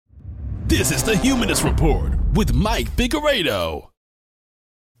This is the Humanist Report with Mike Figueredo.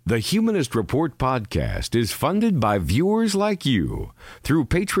 The Humanist Report podcast is funded by viewers like you through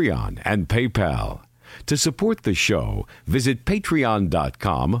Patreon and PayPal. To support the show, visit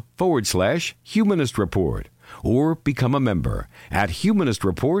patreon.com/Humanist Report or become a member at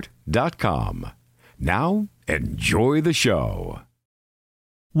humanistreport.com. Now, enjoy the show.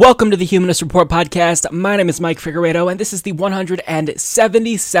 Welcome to the Humanist Report podcast. My name is Mike Figueredo, and this is the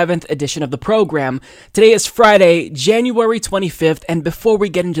 177th edition of the program. Today is Friday, January 25th, and before we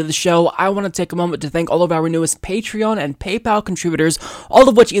get into the show, I want to take a moment to thank all of our newest Patreon and PayPal contributors, all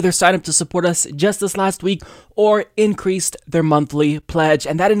of which either signed up to support us just this last week or increased their monthly pledge,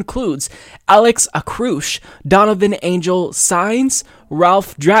 and that includes Alex Akrush, Donovan Angel Signs,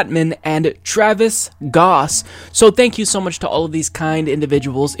 Ralph Dratman, and Travis Goss. So thank you so much to all of these kind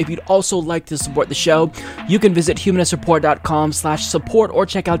individuals. If you'd also like to support the show, you can visit humanistreport.com/support or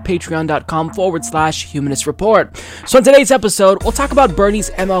check out patreon.com/humanist-report. So in today's episode, we'll talk about Bernie's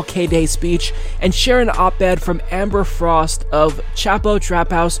MLK Day speech and share an op-ed from Amber Frost of Chapo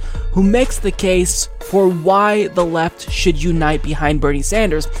Trap House, who makes the case for why the left should unite behind Bernie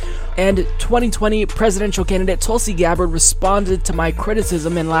Sanders. And 2020 presidential candidate Tulsi Gabbard responded to my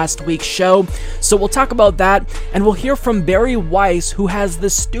criticism in last week's show, so we'll talk about that, and we'll hear from Barry Weiss, who has the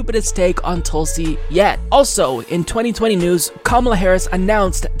stupidest take on Tulsi yet. Also, in 2020 news, Kamala Harris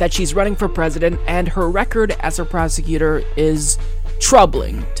announced that she's running for president, and her record as a prosecutor is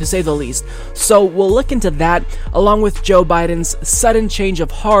troubling, to say the least. So we'll look into that, along with Joe Biden's sudden change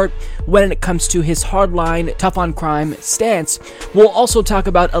of heart when it comes to his hardline, tough-on-crime stance. We'll also talk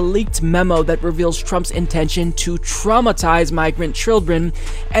about a leaked memo that reveals Trump's intention to traumatize migrant children,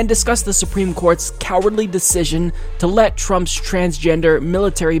 and discuss the Supreme Court's cowardly decision to let Trump's transgender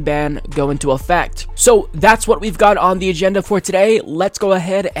military ban go into effect. So that's what we've got on the agenda for today. Let's go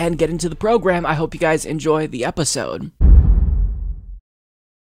ahead and get into the program. I hope you guys enjoy the episode.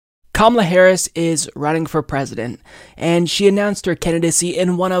 Kamala Harris is running for president, and she announced her candidacy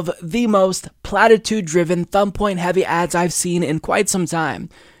in one of the most platitude-driven, thumb-point-heavy ads I've seen in quite some time.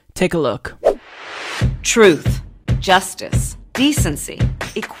 Take a look. Truth, justice, decency,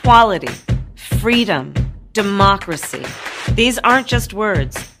 equality, freedom, democracy. These aren't just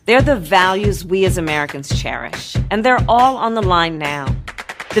words. They're the values we as Americans cherish, and they're all on the line now.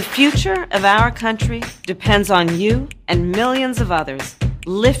 The future of our country depends on you and millions of others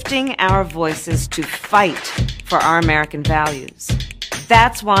lifting our voices to fight for our American values.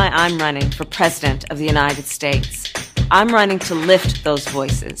 That's why I'm running for President of the United States. I'm running to lift those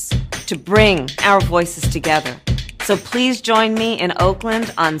voices, to bring our voices together. So please join me in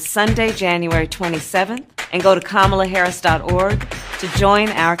Oakland on Sunday, January 27th, and go to kamalaharris.org to join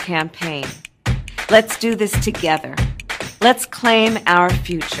our campaign. Let's do this together. Let's claim our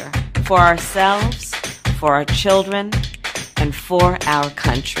future for ourselves, for our children, and for our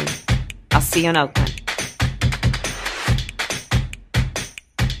country. I'll see you in Oakland.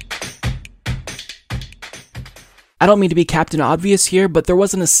 I don't mean to be Captain Obvious here, but there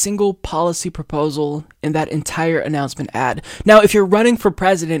wasn't a single policy proposal in that entire announcement ad. Now, if you're running for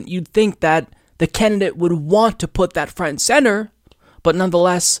president, you'd think that the candidate would want to put that front and center, but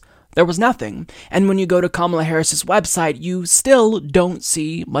nonetheless, there was nothing. And when you go to Kamala Harris's website, you still don't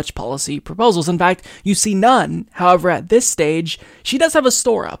see much policy proposals. In fact, you see none. However, at this stage, she does have a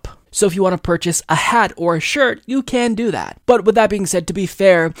store up. So if you want to purchase a hat or a shirt, you can do that. But with that being said, to be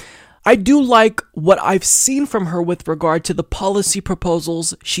fair, I do like what I've seen from her with regard to the policy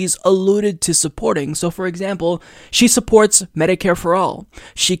proposals she's alluded to supporting. So, for example, she supports Medicare for All.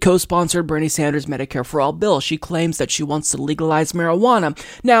 She co-sponsored Bernie Sanders' Medicare for All bill. She claims that she wants to legalize marijuana.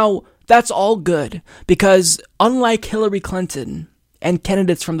 Now, that's all good, because unlike Hillary Clinton and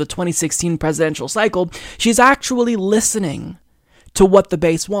candidates from the 2016 presidential cycle, she's actually listening to what the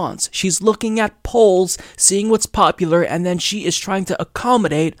base wants. She's looking at polls, seeing what's popular, and then she is trying to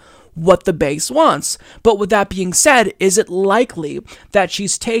accommodate what the base wants. But with that being said, is it likely that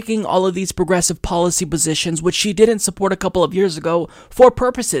she's taking all of these progressive policy positions, which she didn't support a couple of years ago, for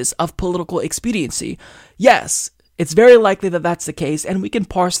purposes of political expediency? Yes, it's very likely that that's the case, and we can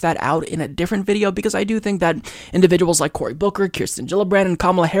parse that out in a different video, because I do think that individuals like Cory Booker, Kirsten Gillibrand, and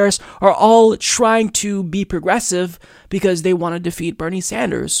Kamala Harris are all trying to be progressive because they want to defeat Bernie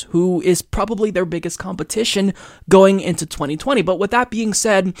Sanders, who is probably their biggest competition going into 2020. But with that being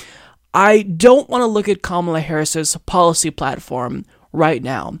said, I don't want to look at Kamala Harris's policy platform right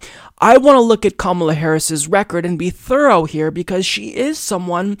now. I want to look at Kamala Harris's record and be thorough here because she is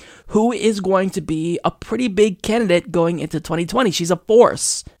someone who is going to be a pretty big candidate going into 2020. She's a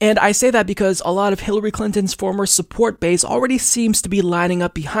force. And I say that because a lot of Hillary Clinton's former support base already seems to be lining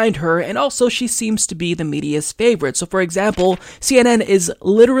up behind her, and also she seems to be the media's favorite. So for example, CNN is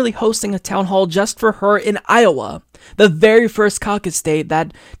literally hosting a town hall just for her in Iowa, the very first caucus state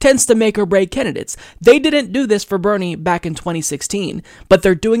that tends to make or break candidates. They didn't do this for Bernie back in 2016, but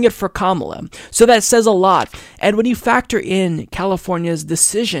they're doing it for Kamala. So that says a lot. And when you factor in California's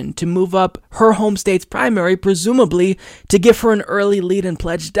decision to move up her home state's primary, presumably to give her an early lead and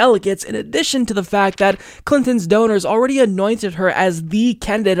pledge delegates, in addition to the fact that Clinton's donors already anointed her as the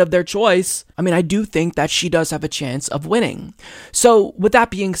candidate of their choice, I do think that she does have a chance of winning. So with that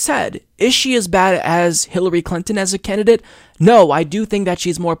being said, is she as bad as Hillary Clinton as a candidate? No, I do think that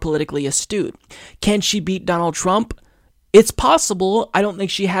she's more politically astute. Can she beat Donald Trump? It's possible. I don't think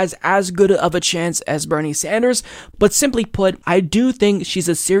she has as good of a chance as Bernie Sanders, but simply put, I do think she's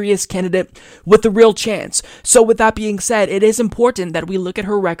a serious candidate with a real chance. So with that being said, it is important that we look at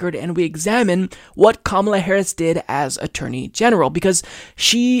her record and we examine what Kamala Harris did as Attorney General, because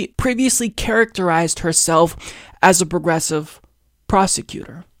she previously characterized herself as a progressive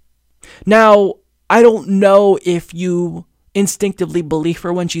prosecutor. Now, I don't know if you instinctively believe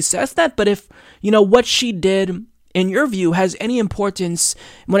her when she says that, but if, what she did in your view has any importance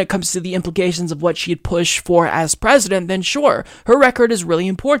when it comes to the implications of what she'd push for as president, then sure, her record is really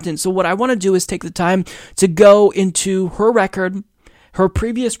important. So what I want to do is take the time to go into her record, her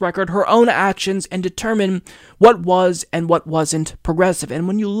previous record, her own actions, and determine what was and what wasn't progressive. And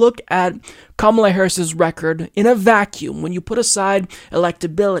when you look at Kamala Harris's record in a vacuum, when you put aside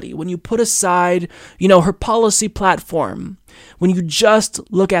electability, when you put aside, her policy platform, when you just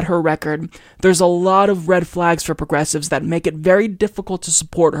look at her record, there's a lot of red flags for progressives that make it very difficult to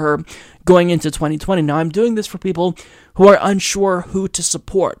support her going into 2020. Now, I'm doing this for people who are unsure who to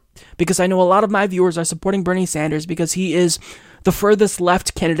support, because I know a lot of my viewers are supporting Bernie Sanders because he is the furthest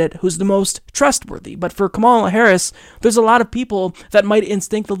left candidate who's the most trustworthy. But for Kamala Harris, there's a lot of people that might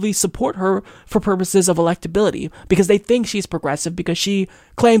instinctively support her for purposes of electability because they think she's progressive because she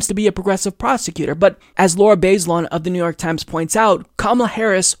claims to be a progressive prosecutor. But as Laura Bazelon of the New York Times points out, Kamala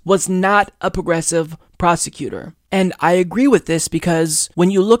Harris was not a progressive prosecutor. And I agree with this because when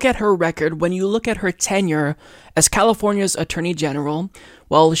you look at her record, when you look at her tenure as California's Attorney General,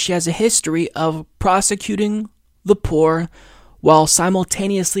 well, she has a history of prosecuting the poor while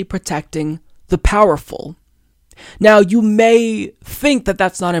simultaneously protecting the powerful. Now, you may think that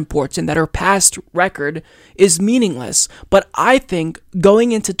that's not important, that her past record is meaningless, but I think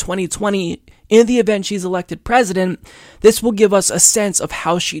going into 2020, in the event she's elected president, this will give us a sense of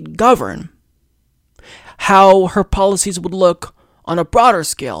how she'd govern, how her policies would look on a broader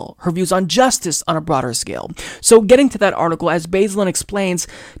scale, her views on justice on a broader scale. So getting to that article, as Bazelon explains,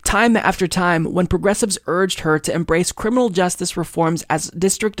 time after time, when progressives urged her to embrace criminal justice reforms as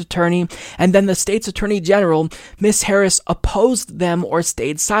district attorney and then the state's attorney general, Miss Harris opposed them or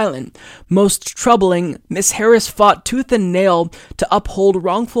stayed silent. Most troubling, Miss Harris fought tooth and nail to uphold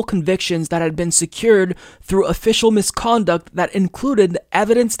wrongful convictions that had been secured through official misconduct that included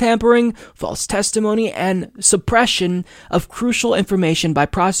evidence tampering, false testimony, and suppression of crucial information by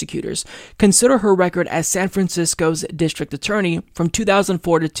prosecutors. Consider her record as San Francisco's district attorney from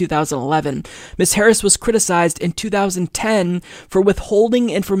 2004 to 2011. Ms. Harris was criticized in 2010 for withholding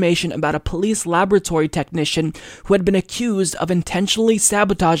information about a police laboratory technician who had been accused of intentionally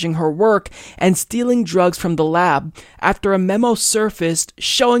sabotaging her work and stealing drugs from the lab. After a memo surfaced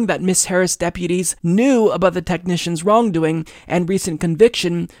showing that Ms. Harris deputies knew about the technician's wrongdoing and recent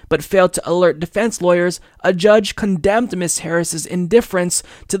conviction, but failed to alert defense lawyers, a judge condemned Ms. Harris's indifference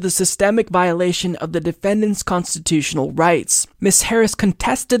to the systemic violation of the defendant's constitutional rights. Ms. Harris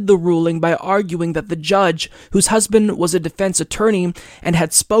contested the ruling by arguing that the judge, whose husband was a defense attorney and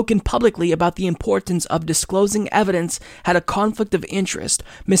had spoken publicly about the importance of disclosing evidence, had a conflict of interest.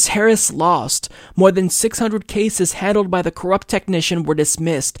 Ms. Harris lost. More than 600 cases handled by the corrupt technician were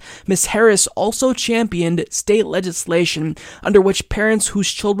dismissed. Ms. Harris also championed state legislation under which parents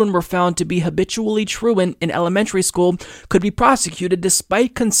whose children were found to be habitually truant in elementary school could be prosecuted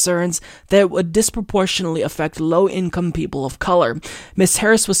despite concerns that it would disproportionately affect low-income people of color. Ms.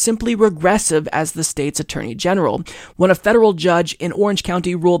 Harris was simply regressive as the state's attorney general. When a federal judge in Orange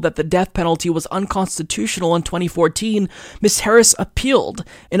County ruled that the death penalty was unconstitutional in 2014, Ms. Harris appealed.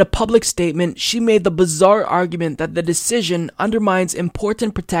 In a public statement, she made the bizarre argument that the decision undermines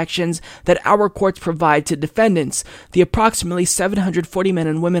important protections that our courts provide to defendants. The approximately 740 men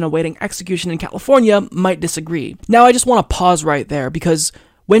and women awaiting execution in California might disagree. Now, I just want to pause right there because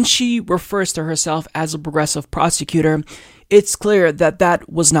when she refers to herself as a progressive prosecutor, it's clear that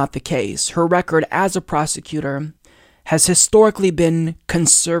that was not the case. Her record as a prosecutor has historically been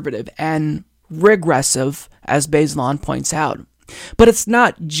conservative and regressive, as Bazelon points out. But it's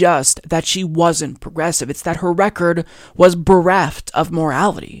not just that she wasn't progressive, it's that her record was bereft of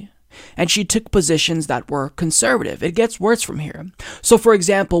morality. And she took positions that were conservative. It gets worse from here. So, for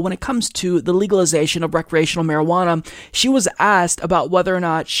example, when it comes to the legalization of recreational marijuana, she was asked about whether or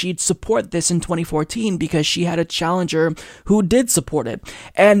not she'd support this in 2014 because she had a challenger who did support it.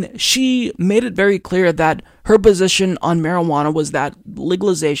 And she made it very clear that her position on marijuana was that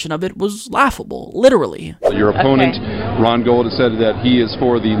legalization of it was laughable, literally. Your opponent, Ron Gold, has said that he is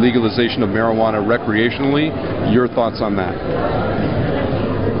for the legalization of marijuana recreationally. Your thoughts on that?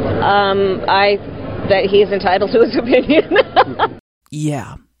 That he's entitled to his opinion.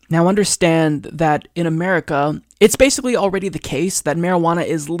 Yeah. Now understand that in America, it's basically already the case that marijuana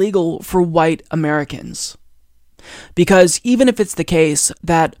is legal for white Americans. Because even if it's the case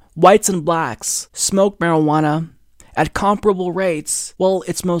that whites and blacks smoke marijuana at comparable rates, well,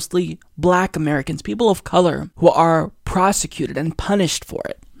 it's mostly black Americans, people of color, who are prosecuted and punished for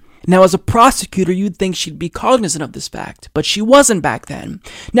it. Now, as a prosecutor, you'd think she'd be cognizant of this fact, but she wasn't back then.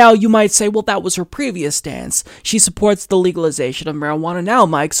 Now, you might say, well, that was her previous stance. She supports the legalization of marijuana now,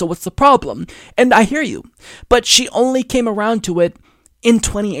 Mike, so what's the problem? And I hear you, but she only came around to it in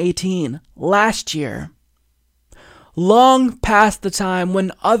 2018, last year. Long past the time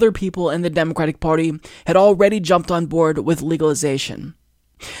when other people in the Democratic Party had already jumped on board with legalization.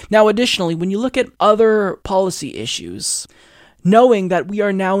 Now, additionally, when you look at other policy issues, knowing that we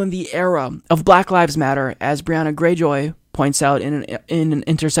are now in the era of Black Lives Matter, as Brianna Greyjoy points out in an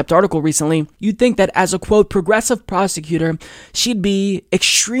Intercept article recently, you'd think that as a, quote, progressive prosecutor, she'd be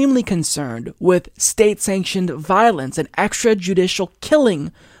extremely concerned with state-sanctioned violence and extrajudicial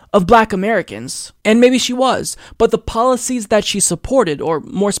killing of black Americans. And maybe she was, but the policies that she supported, or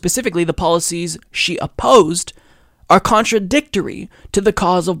more specifically, the policies she opposed, are contradictory to the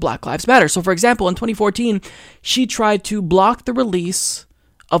cause of Black Lives Matter. So, for example, in 2014, she tried to block the release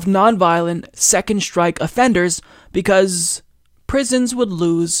of nonviolent second strike offenders because prisons would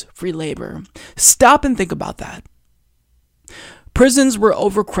lose free labor. Stop and think about that. Prisons were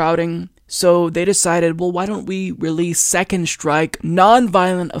overcrowding, so they decided, well, why don't we release second strike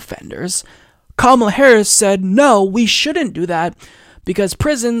nonviolent offenders? Kamala Harris said, no, we shouldn't do that, because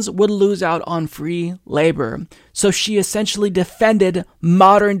prisons would lose out on free labor. So she essentially defended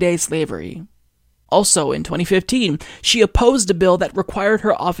modern-day slavery. Also, in 2015, she opposed a bill that required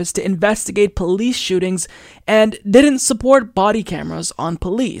her office to investigate police shootings and didn't support body cameras on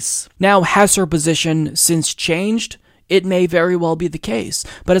police. Now, has her position since changed? It may very well be the case.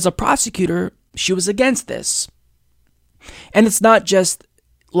 But as a prosecutor, she was against this. And it's not just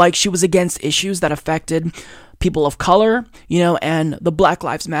like she was against issues that affected people of color, and the Black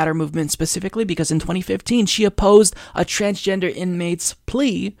Lives Matter movement specifically, because in 2015, she opposed a transgender inmate's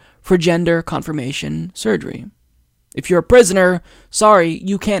plea for gender confirmation surgery. If you're a prisoner, sorry,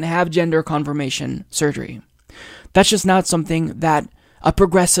 you can't have gender confirmation surgery. That's just not something that a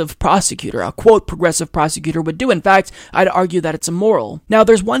progressive prosecutor, a quote progressive prosecutor, would do. In fact, I'd argue that it's immoral. Now,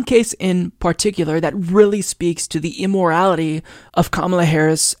 there's one case in particular that really speaks to the immorality of Kamala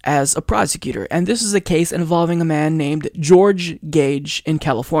Harris as a prosecutor, and this is a case involving a man named George Gage in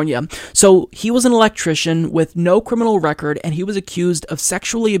California. So he was an electrician with no criminal record, and he was accused of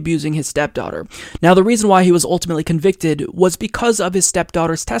sexually abusing his stepdaughter. Now, the reason why he was ultimately convicted was because of his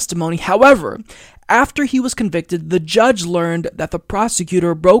stepdaughter's testimony. However, after he was convicted, the judge learned that the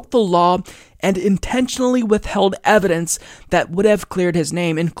prosecutor broke the law and intentionally withheld evidence that would have cleared his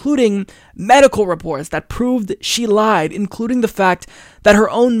name, including medical reports that proved she lied, including the fact that her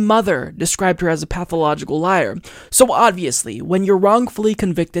own mother described her as a pathological liar. So obviously, when you're wrongfully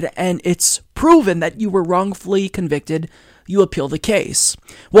convicted and it's proven that you were wrongfully convicted, you appeal the case.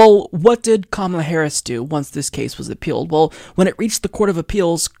 Well, what did Kamala Harris do once this case was appealed? Well, when it reached the Court of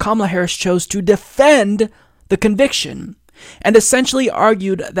Appeals, Kamala Harris chose to defend the conviction and essentially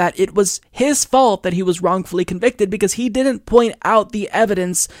argued that it was his fault that he was wrongfully convicted because he didn't point out the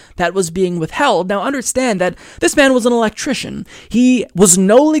evidence that was being withheld. Now, understand that this man was an electrician. He was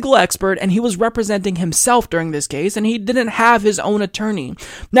no legal expert, and he was representing himself during this case, and he didn't have his own attorney.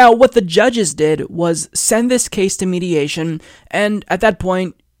 Now, what the judges did was send this case to mediation, and at that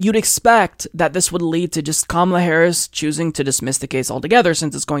point, you'd expect that this would lead to just Kamala Harris choosing to dismiss the case altogether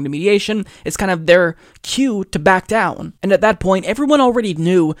since it's going to mediation. It's kind of their cue to back down. And at that point, everyone already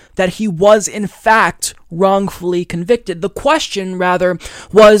knew that he was in fact wrongfully convicted. The question, rather,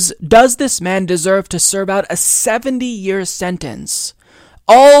 was, does this man deserve to serve out a 70-year sentence?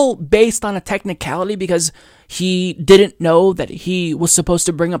 All based on a technicality because he didn't know that he was supposed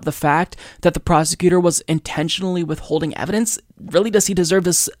to bring up the fact that the prosecutor was intentionally withholding evidence. Really, does he deserve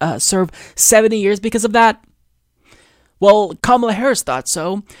to serve 70 years because of that? Well, Kamala Harris thought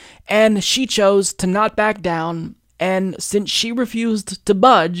so, and she chose to not back down, and since she refused to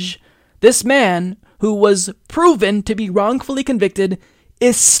budge, this man, who was proven to be wrongfully convicted,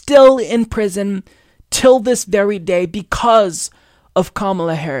 is still in prison till this very day because of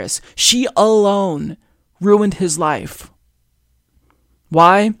Kamala Harris. She alone ruined his life.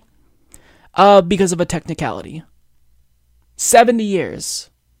 Why? Because of a technicality. 70 years.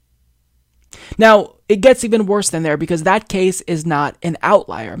 Now, it gets even worse than there because that case is not an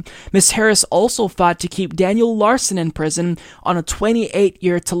outlier. Ms. Harris also fought to keep Daniel Larson in prison on a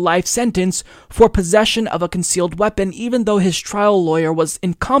 28-year to life sentence for possession of a concealed weapon, even though his trial lawyer was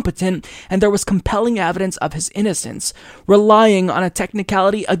incompetent and there was compelling evidence of his innocence. Relying on a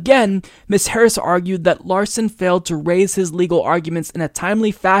technicality again, Ms. Harris argued that Larson failed to raise his legal arguments in a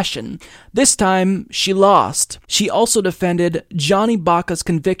timely fashion. This time, she lost. She also defended Johnny Baca's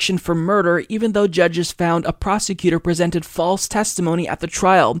conviction for murder, even though judges found a prosecutor presented false testimony at the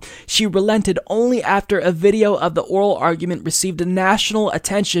trial. She relented only after a video of the oral argument received national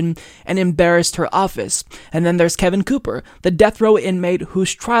attention and embarrassed her office. And then there's Kevin Cooper, the death row inmate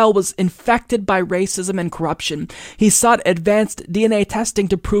whose trial was infected by racism and corruption. He sought advanced DNA testing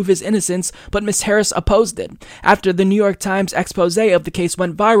to prove his innocence, but Ms. Harris opposed it. After the New York Times expose of the case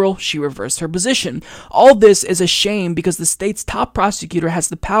went viral, she reversed her position. All this is a shame because the state's top prosecutor has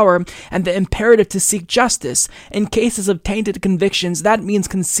the power and the imperative to seek justice. In cases of tainted convictions, that means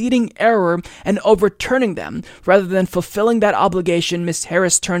conceding error and overturning them. Rather than fulfilling that obligation, Ms.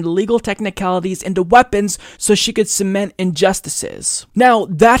 Harris turned legal technicalities into weapons so she could cement injustices. Now,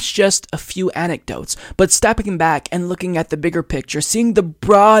 that's just a few anecdotes, but stepping back and looking at the bigger picture, seeing the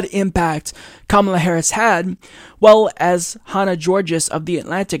broad impact Kamala Harris had, well, as Hannah Georges of The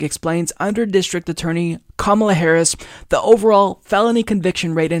Atlantic explains, under District Attorney Kamala Harris, the overall felony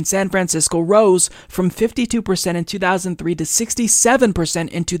conviction rate in San Francisco rose from 52% in 2003 to 67%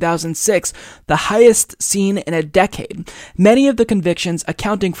 in 2006, the highest seen in a decade. Many of the convictions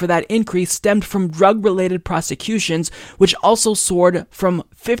accounting for that increase stemmed from drug-related prosecutions, which also soared from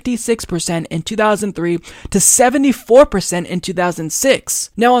 56% in 2003 to 74% in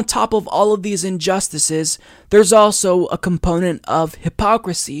 2006. Now, on top of all of these injustices, there's also a component of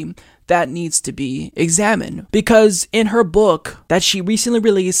hypocrisy that needs to be examined. Because in her book that she recently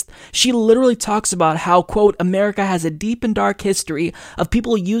released, she literally talks about how, quote, America has a deep and dark history of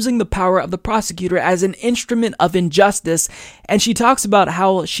people using the power of the prosecutor as an instrument of injustice, and she talks about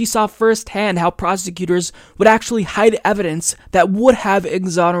how she saw firsthand how prosecutors would actually hide evidence that would have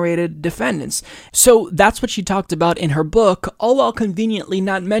exonerated defendants. So that's what she talked about in her book, all while conveniently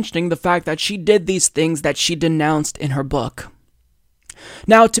not mentioning the fact that she did these things that she denounced in her book.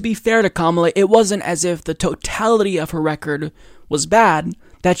 Now, to be fair to Kamala, it wasn't as if the totality of her record was bad,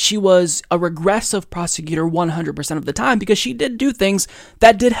 that she was a regressive prosecutor 100% of the time, because she did do things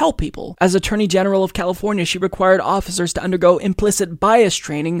that did help people. As Attorney General of California, she required officers to undergo implicit bias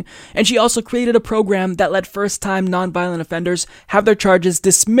training, and she also created a program that let first-time nonviolent offenders have their charges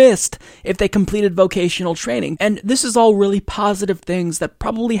dismissed if they completed vocational training. And this is all really positive things that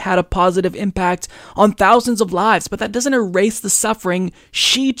probably had a positive impact on thousands of lives, but that doesn't erase the suffering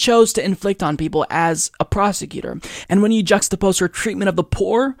she chose to inflict on people as a prosecutor. And when you juxtapose her treatment of the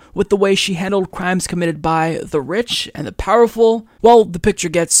poor with the way she handled crimes committed by the rich and the powerful, well, the picture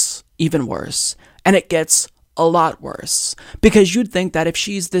gets even worse. And it gets a lot worse. Because you'd think that if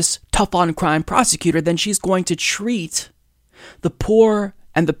she's this tough-on-crime prosecutor, then she's going to treat the poor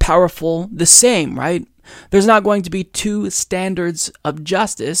and the powerful the same, right? There's not going to be two standards of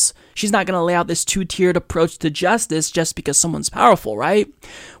justice. She's not going to lay out this two-tiered approach to justice just because someone's powerful, right?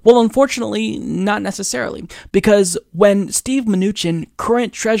 Well, unfortunately, not necessarily. Because when Steve Mnuchin,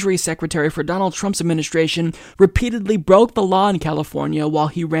 current Treasury Secretary for Donald Trump's administration, repeatedly broke the law in California while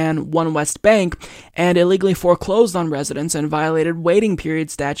he ran One West Bank and illegally foreclosed on residents and violated waiting period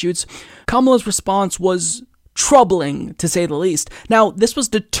statutes, Kamala's response was troubling, to say the least. Now, this was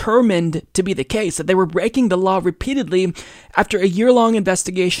determined to be the case, that they were breaking the law repeatedly after a year-long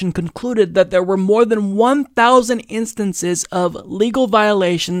investigation concluded that there were more than 1,000 instances of legal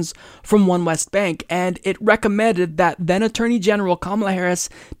violations from One West Bank, and it recommended that then Attorney General Kamala Harris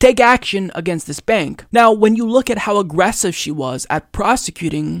take action against this bank. Now, when you look at how aggressive she was at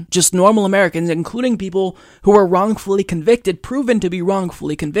prosecuting just normal Americans, including people who were wrongfully convicted, proven to be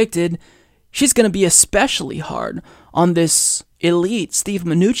wrongfully convicted, she's going to be especially hard on this elite, Steve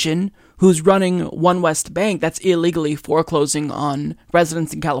Mnuchin, who's running One West Bank that's illegally foreclosing on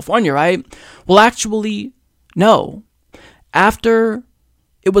residents in California, right? Well, actually, no. After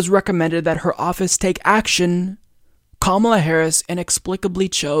it was recommended that her office take action, Kamala Harris inexplicably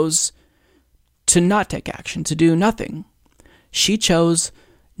chose to not take action, to do nothing. She chose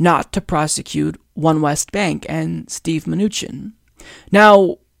not to prosecute One West Bank and Steve Mnuchin.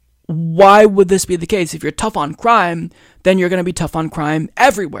 Now, why would this be the case? If you're tough on crime, then you're going to be tough on crime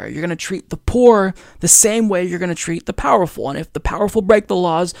everywhere. You're going to treat the poor the same way you're going to treat the powerful. And if the powerful break the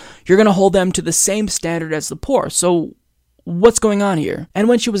laws, you're going to hold them to the same standard as the poor. So what's going on here? And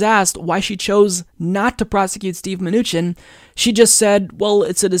when she was asked why she chose not to prosecute Steve Mnuchin, she just said, well,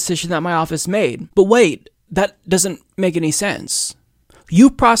 it's a decision that my office made. But wait, that doesn't make any sense. You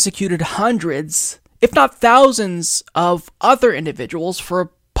prosecuted hundreds, if not thousands, of other individuals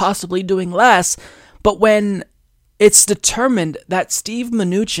for possibly doing less, but when it's determined that Steve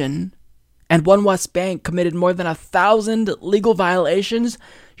Mnuchin and One West Bank committed more than 1,000 legal violations,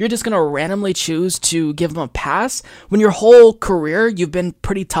 you're just going to randomly choose to give them a pass when your whole career you've been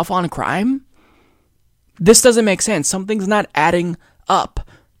pretty tough on crime? This doesn't make sense. Something's not adding up.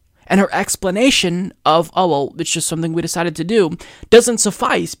 And her explanation of, oh, well, it's just something we decided to do, doesn't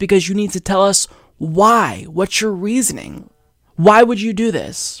suffice because you need to tell us why. What's your reasoning? Why would you do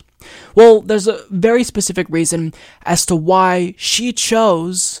this? Well, there's a very specific reason as to why she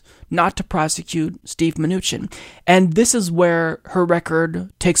chose not to prosecute Steve Mnuchin. And this is where her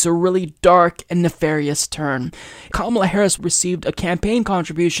record takes a really dark and nefarious turn. Kamala Harris received a campaign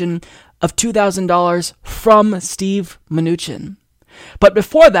contribution of $2,000 from Steve Mnuchin. But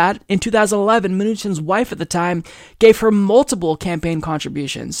before that, in 2011, Mnuchin's wife at the time gave her multiple campaign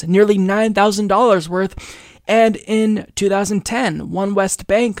contributions, nearly $9,000 worth. And in 2010, One West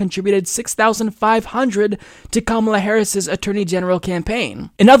Bank contributed $6,500 to Kamala Harris's Attorney General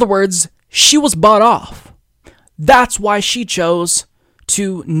campaign. In other words, she was bought off. That's why she chose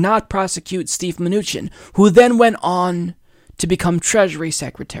to not prosecute Steve Mnuchin, who then went on to become Treasury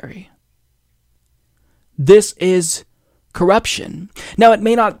Secretary. This is corruption. Now, it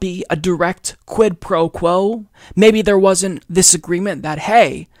may not be a direct quid pro quo. Maybe there wasn't this agreement that,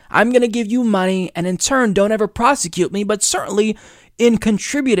 hey, I'm going to give you money and in turn don't ever prosecute me, but certainly in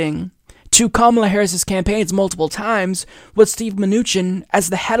contributing to Kamala Harris's campaigns multiple times, what Steve Mnuchin, as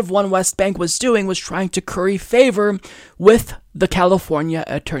the head of One West Bank, was doing was trying to curry favor with the California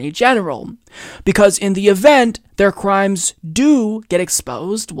Attorney General. Because in the event their crimes do get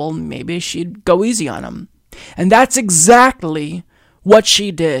exposed, well, maybe she'd go easy on them. And that's exactly what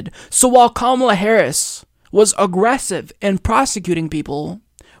she did. So while Kamala Harris was aggressive in prosecuting people,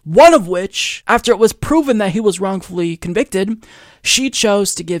 one of which, after it was proven that he was wrongfully convicted, she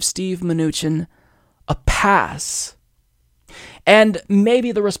chose to give Steve Mnuchin a pass. And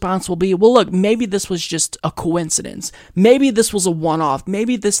maybe the response will be, well, look, maybe this was just a coincidence. Maybe this was a one-off.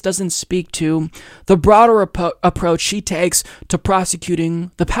 Maybe this doesn't speak to the broader approach she takes to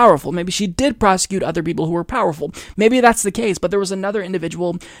prosecuting the powerful. Maybe she did prosecute other people who were powerful. Maybe that's the case, but there was another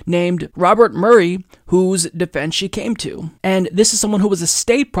individual named Robert Murray whose defense she came to. And this is someone who was a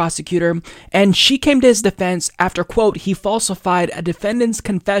state prosecutor, and she came to his defense after, quote, he falsified a defendant's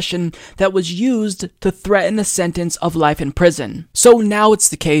confession that was used to threaten a sentence of life in prison. So now it's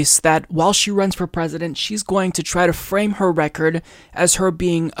the case that while she runs for president, she's going to try to frame her record as her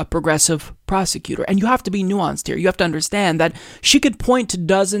being a progressive prosecutor. And you have to be nuanced here. You have to understand that she could point to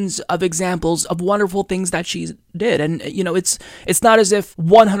dozens of examples of wonderful things that she did. And, you know, it's not as if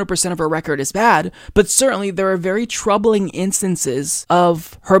 100% of her record is bad, but certainly there are very troubling instances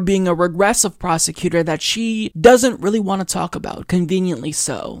of her being a regressive prosecutor that she doesn't really want to talk about, conveniently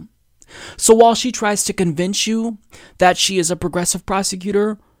so. So while she tries to convince you that she is a progressive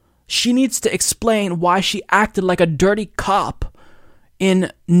prosecutor, she needs to explain why she acted like a dirty cop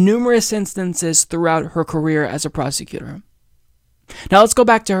in numerous instances throughout her career as a prosecutor. Now let's go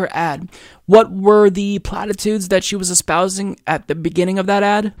back to her ad. What were the platitudes that she was espousing at the beginning of that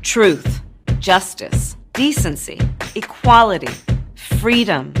ad? Truth, justice, decency, equality,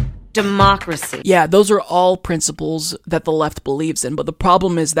 freedom, democracy. Yeah, those are all principles that the left believes in, but the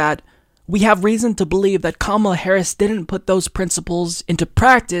problem is that we have reason to believe that Kamala Harris didn't put those principles into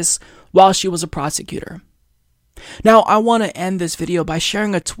practice while she was a prosecutor. Now, I want to end this video by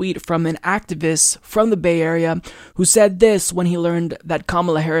sharing a tweet from an activist from the Bay Area who said this when he learned that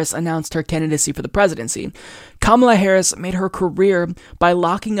Kamala Harris announced her candidacy for the presidency. Kamala Harris made her career by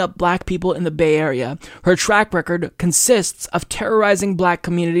locking up black people in the Bay Area. Her track record consists of terrorizing black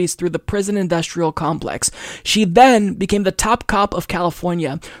communities through the prison industrial complex. She then became the top cop of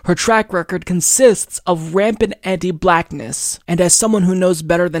California. Her track record consists of rampant anti-blackness. And as someone who knows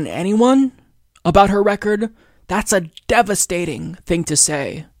better than anyone about her record, that's a devastating thing to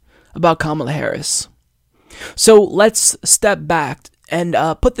say about Kamala Harris. So let's step back and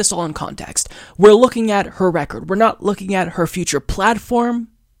put this all in context. We're looking at her record. We're not looking at her future platform.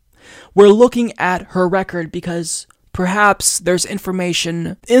 We're looking at her record because perhaps there's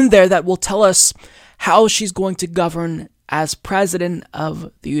information in there that will tell us how she's going to govern as president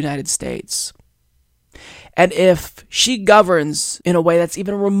of the United States. And if she governs in a way that's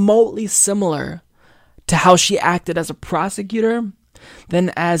even remotely similar to how she acted as a prosecutor,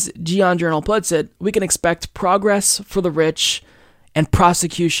 then as Gian Journal puts it, we can expect progress for the rich and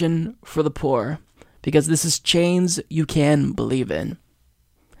prosecution for the poor, because this is chains you can believe in.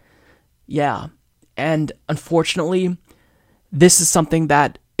 Yeah, and unfortunately, this is something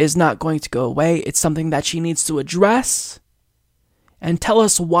that is not going to go away. It's something that she needs to address and tell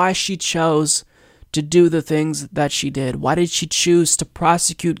us why she chose to do the things that she did. Why did she choose to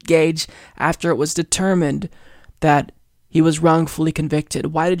prosecute Gage after it was determined that he was wrongfully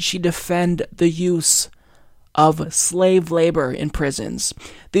convicted? Why did she defend the use of slave labor in prisons?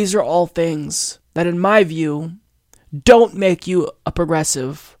 These are all things that, in my view, don't make you a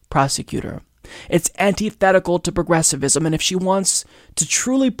progressive prosecutor. It's antithetical to progressivism, and if she wants to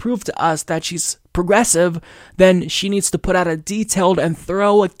truly prove to us that she's progressive, then she needs to put out a detailed and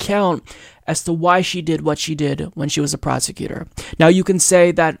thorough account as to why she did what she did when she was a prosecutor. Now, you can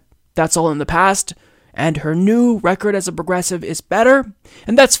say that that's all in the past, and her new record as a progressive is better,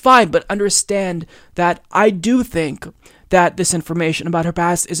 and that's fine, but understand that I do think that this information about her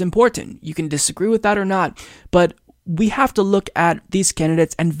past is important. You can disagree with that or not, but we have to look at these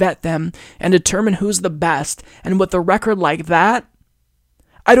candidates and vet them and determine who's the best. And with a record like that,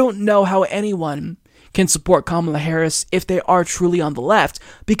 I don't know how anyone can support Kamala Harris if they are truly on the left,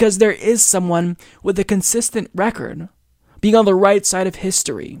 because there is someone with a consistent record being on the right side of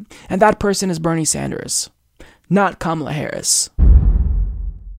history, and that person is Bernie Sanders, not Kamala Harris.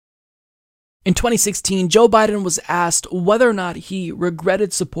 In 2016, Joe Biden was asked whether or not he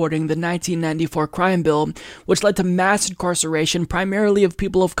regretted supporting the 1994 crime bill, which led to mass incarceration primarily of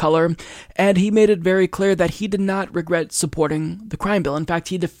people of color, and he made it very clear that he did not regret supporting the crime bill. In fact,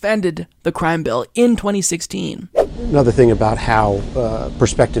 he defended the crime bill in 2016. Another thing about how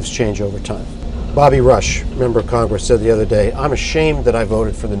perspectives change over time. Bobby Rush, member of Congress, said the other day, "I'm ashamed that I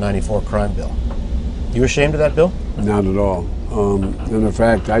voted for the 94 crime bill." You ashamed of that bill? Not at all. And in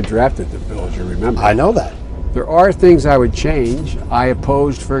fact, I drafted the bill, as you remember. I know that. There are things I would change. I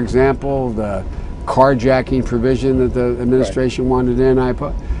opposed, for example, the carjacking provision that the administration wanted in.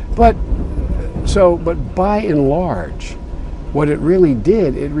 But by and large, what it really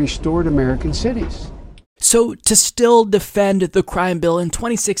did, it restored American cities. So to still defend the crime bill in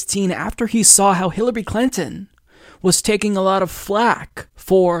 2016 after he saw how Hillary Clinton was taking a lot of flack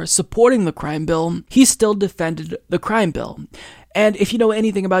for supporting the crime bill, he still defended the crime bill. And if you know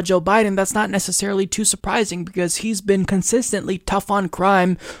anything about Joe Biden, that's not necessarily too surprising because he's been consistently tough on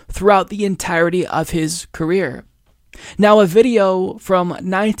crime throughout the entirety of his career. Now, a video from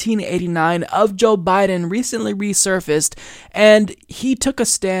 1989 of Joe Biden recently resurfaced, and he took a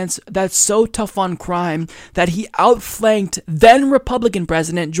stance that's so tough on crime that he outflanked then Republican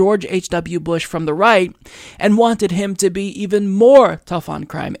President George H.W. Bush from the right and wanted him to be even more tough on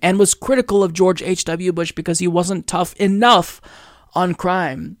crime, and was critical of George H.W. Bush because he wasn't tough enough on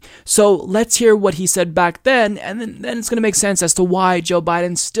crime. So let's hear what he said back then, and then it's going to make sense as to why Joe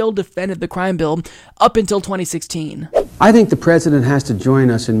Biden still defended the crime bill up until 2016. I think the president has to join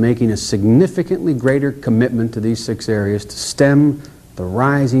us in making a significantly greater commitment to these 6 areas to stem the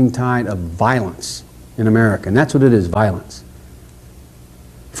rising tide of violence in America. And that's what it is, violence.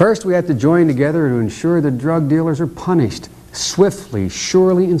 First, we have to join together to ensure that drug dealers are punished swiftly,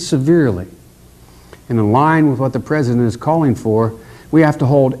 surely, and severely. And in line with what the president is calling for, we have to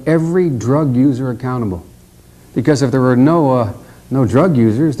hold every drug user accountable. Because if there were no drug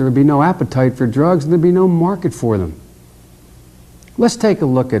users, there would be no appetite for drugs and there'd be no market for them. Let's take a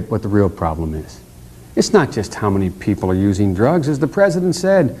look at what the real problem is. It's not just how many people are using drugs. As the president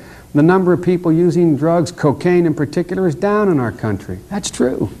said, the number of people using drugs, cocaine in particular, is down in our country. That's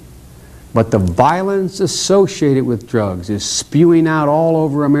true. But the violence associated with drugs is spewing out all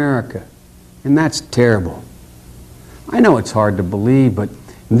over America, and that's terrible. I know it's hard to believe, but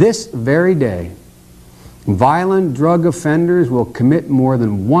this very day, violent drug offenders will commit more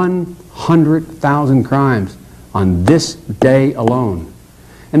than 100,000 crimes on this day alone.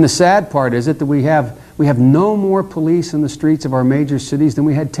 And the sad part is that we have no more police in the streets of our major cities than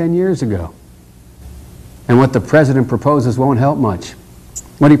we had 10 years ago. And what the president proposes won't help much.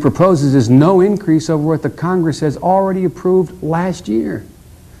 What he proposes is no increase over what the Congress has already approved last year.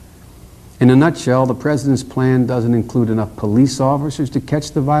 In a nutshell, the president's plan doesn't include enough police officers to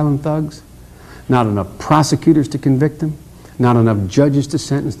catch the violent thugs, not enough prosecutors to convict them, not enough judges to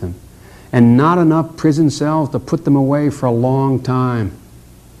sentence them, and not enough prison cells to put them away for a long time.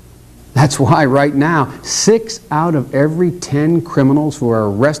 That's why right now, 6 out of every 10 criminals who are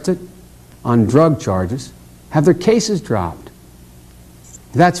arrested on drug charges have their cases dropped.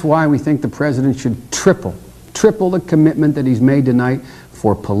 That's why we think the president should triple the commitment that he's made tonight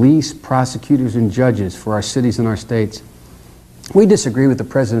for police, prosecutors, and judges for our cities and our states. We disagree with the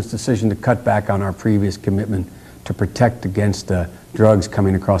president's decision to cut back on our previous commitment to protect against drugs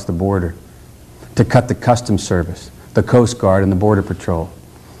coming across the border, to cut the Customs Service, the Coast Guard, and the Border Patrol.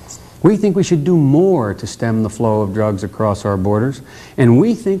 We think we should do more to stem the flow of drugs across our borders, and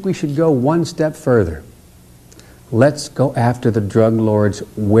we think we should go one step further. Let's go after the drug lords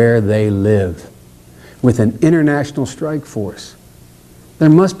where they live, with an international strike force. There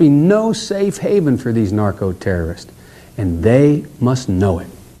must be no safe haven for these narco-terrorists, and they must know it.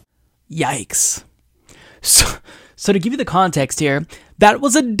 Yikes. So to give you the context here, that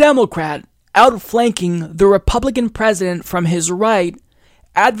was a Democrat outflanking the Republican president from his right,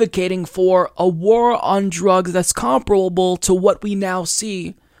 advocating for a war on drugs that's comparable to what we now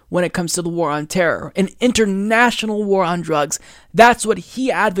see when it comes to the war on terror, an international war on drugs. That's what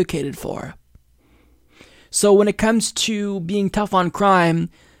he advocated for. So when it comes to being tough on crime,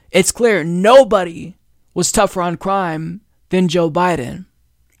 it's clear nobody was tougher on crime than Joe Biden.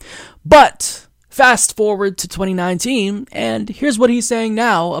 But fast forward to 2019, and here's what he's saying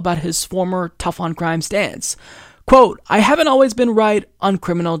now about his former tough on crime stance. Quote, "I haven't always been right on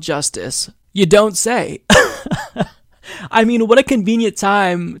criminal justice." You don't say. I mean, what a convenient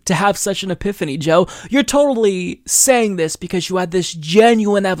time to have such an epiphany, Joe. You're totally saying this because you had this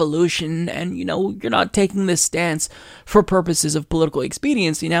genuine evolution and, you're not taking this stance for purposes of political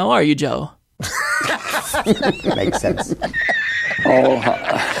expediency now, are you, Joe? Makes sense.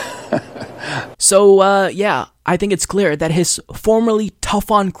 So, I think it's clear that his formerly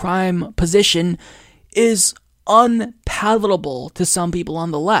tough on crime position is unpalatable to some people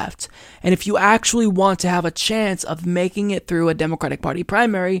on the left. And if you actually want to have a chance of making it through a Democratic Party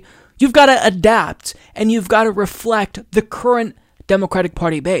primary, you've got to adapt and you've got to reflect the current Democratic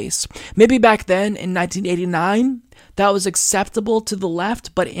Party base. Maybe back then in 1989, that was acceptable to the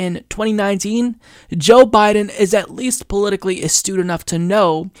left, but in 2019, Joe Biden is at least politically astute enough to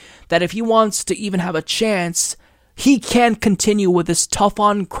know that if he wants to even have a chance, he can't continue with this tough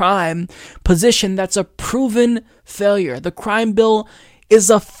on crime position that's a proven failure. The crime bill is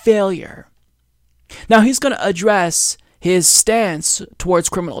a failure. Now, he's going to address his stance towards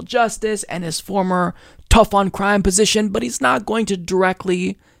criminal justice and his former tough on crime position, but he's not going to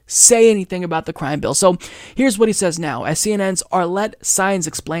directly say anything about the crime bill. So here's what he says now. As CNN's Arlette Saenz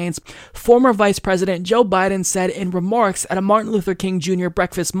explains, former Vice President Joe Biden said in remarks at a Martin Luther King Jr.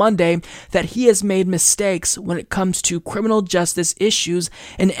 breakfast Monday that he has made mistakes when it comes to criminal justice issues,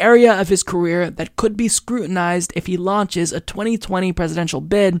 an area of his career that could be scrutinized if he launches a 2020 presidential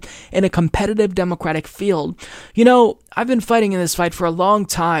bid in a competitive Democratic field. I've been fighting in this fight for a long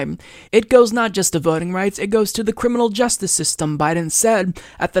time. It goes not just to voting rights, it goes to the criminal justice system, Biden said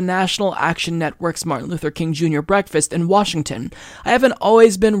at the National Action Network's Martin Luther King Jr. breakfast in Washington. I haven't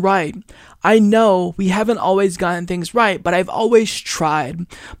always been right. I know we haven't always gotten things right, but I've always tried.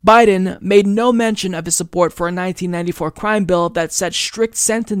 Biden made no mention of his support for a 1994 crime bill that set strict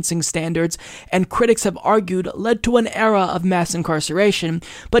sentencing standards and critics have argued led to an era of mass incarceration,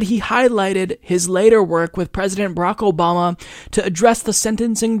 but he highlighted his later work with President Barack Obama to address the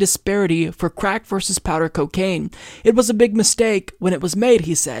sentencing disparity for crack versus powder cocaine. It was a big mistake when it was made,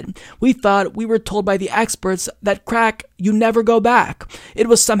 he said. We thought we were told by the experts that crack, you never go back. It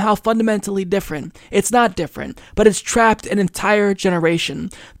was somehow fundamentally different. It's not different, but it's trapped an entire generation.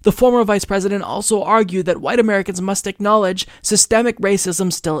 The former vice president also argued that white Americans must acknowledge systemic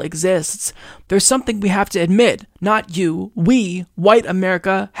racism still exists. There's something we have to admit, not you, we, white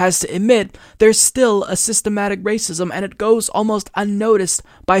America, has to admit there's still a systematic racism, and it goes almost unnoticed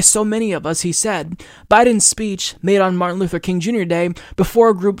by so many of us, he said. Biden's speech, made on Martin Luther King Jr. Day, before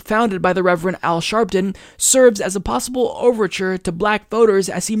a group founded by the Reverend Al Sharpton, serves as a possible overture to black voters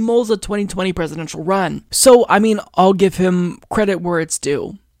as he molds the 2020 presidential run. So, I'll give him credit where it's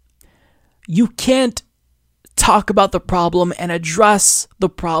due. You can't talk about the problem and address the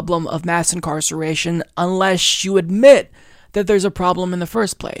problem of mass incarceration unless you admit that there's a problem in the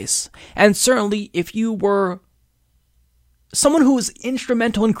first place. And certainly, if you were someone who was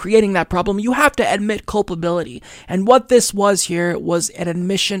instrumental in creating that problem, you have to admit culpability. And what this was here was an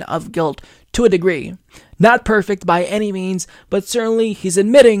admission of guilt to a degree. Not perfect by any means, but certainly he's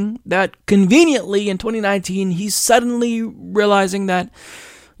admitting that conveniently in 2019, he's suddenly realizing that,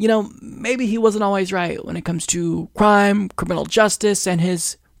 maybe he wasn't always right when it comes to crime, criminal justice, and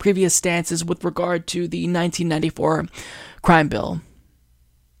his previous stances with regard to the 1994 crime bill.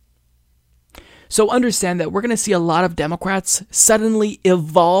 So understand that we're going to see a lot of Democrats suddenly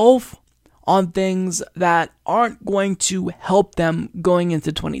evolve on things that aren't going to help them going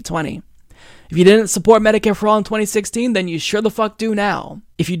into 2020. If you didn't support Medicare for All in 2016, then you sure the fuck do now.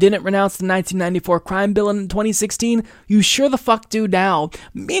 If you didn't renounce the 1994 crime bill in 2016, you sure the fuck do now.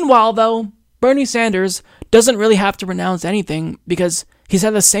 Meanwhile, though, Bernie Sanders doesn't really have to renounce anything because he's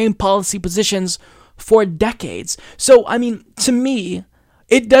had the same policy positions for decades. So, to me,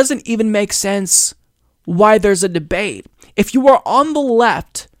 it doesn't even make sense why there's a debate. If you are on the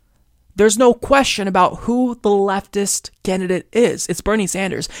left, there's no question about who the leftist candidate is. It's Bernie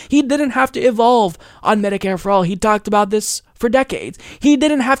Sanders. He didn't have to evolve on Medicare for All. He talked about this for decades. He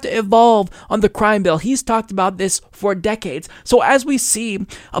didn't have to evolve on the crime bill. He's talked about this for decades. So as we see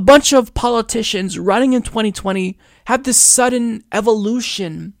a bunch of politicians running in 2020 have this sudden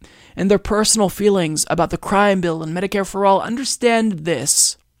evolution in their personal feelings about the crime bill and Medicare for All, understand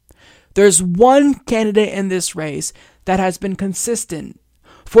this. There's one candidate in this race that has been consistent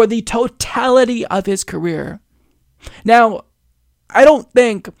for the totality of his career. Now, I don't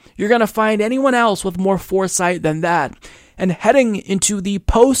think you're going to find anyone else with more foresight than that. And heading into the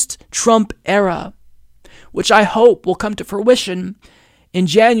post-Trump era, which I hope will come to fruition in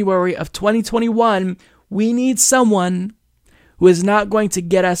January of 2021, we need someone who is not going to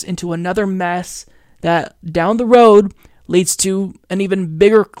get us into another mess that down the road leads to an even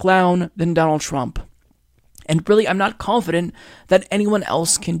bigger clown than Donald Trump. And really, I'm not confident that anyone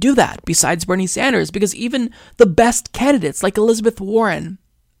else can do that besides Bernie Sanders, because even the best candidates like Elizabeth Warren,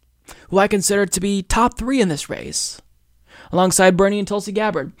 who I consider to be top 3 in this race, alongside Bernie and Tulsi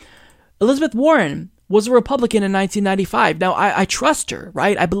Gabbard, Elizabeth Warren was a Republican in 1995. Now, I trust her,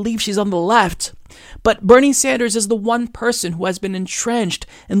 right? I believe she's on the left. But Bernie Sanders is the one person who has been entrenched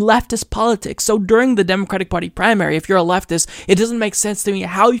in leftist politics. So during the Democratic Party primary, if you're a leftist, it doesn't make sense to me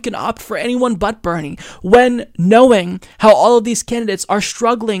how you can opt for anyone but Bernie when knowing how all of these candidates are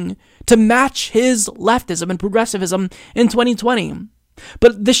struggling to match his leftism and progressivism in 2020.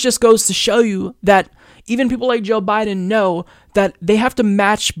 But this just goes to show you that even people like Joe Biden know that they have to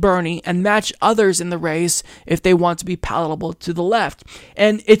match Bernie and match others in the race if they want to be palatable to the left.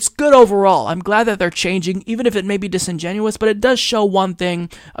 And it's good overall. I'm glad that they're changing, even if it may be disingenuous, but it does show one thing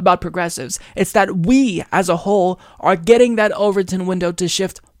about progressives. It's that we, as a whole, are getting that Overton window to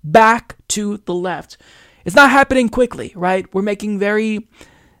shift back to the left. It's not happening quickly, right? We're making very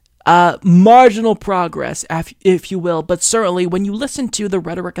marginal progress, if you will, but certainly when you listen to the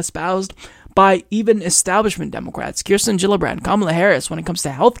rhetoric espoused by even establishment Democrats, Kirsten Gillibrand, Kamala Harris, when it comes to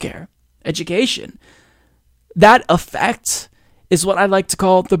healthcare, education, that effect is what I like to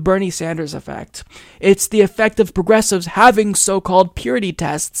call the Bernie Sanders effect. It's the effect of progressives having so-called purity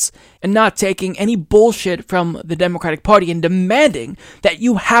tests and not taking any bullshit from the Democratic Party and demanding that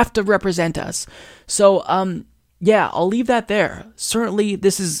you have to represent us. So, yeah, I'll leave that there. Certainly,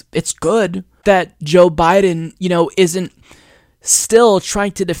 it's good that Joe Biden, isn't still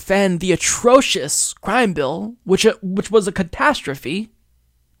trying to defend the atrocious crime bill, which was a catastrophe,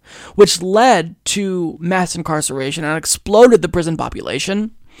 which led to mass incarceration and exploded the prison population.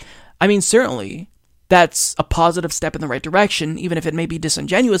 I mean, certainly, that's a positive step in the right direction, even if it may be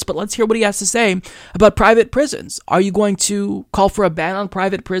disingenuous, but let's hear what he has to say about private prisons. Are you going to call for a ban on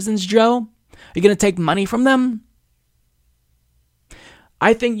private prisons, Joe? Are you going to take money from them?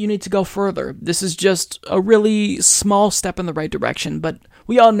 I think you need to go further. This is just a really small step in the right direction, but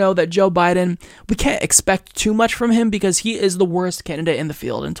we all know that Joe Biden, we can't expect too much from him because he is the worst candidate in the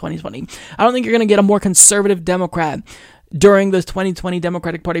field in 2020. I don't think you're going to get a more conservative Democrat during the 2020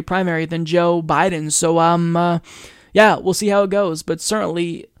 Democratic Party primary than Joe Biden. So, yeah, we'll see how it goes, but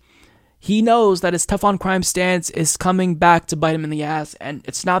certainly he knows that his tough on crime stance is coming back to bite him in the ass, and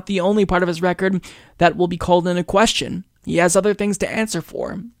it's not the only part of his record that will be called into question. He has other things to answer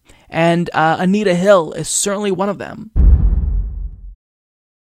for, and Anita Hill is certainly one of them.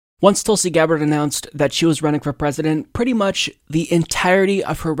 Once Tulsi Gabbard announced that she was running for president, pretty much the entirety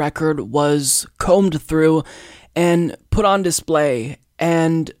of her record was combed through and put on display,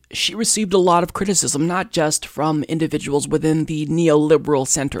 and she received a lot of criticism, not just from individuals within the neoliberal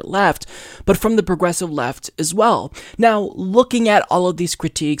center-left, but from the progressive left as well. Now, looking at all of these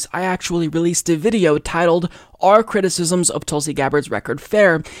critiques, I actually released a video titled, "Are Criticisms of Tulsi Gabbard's Record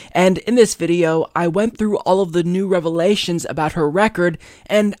Fair?" And in this video, I went through all of the new revelations about her record,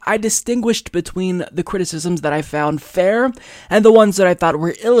 and I distinguished between the criticisms that I found fair and the ones that I thought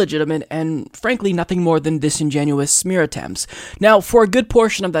were illegitimate and, frankly, nothing more than disingenuous smear attempts. Now, for a good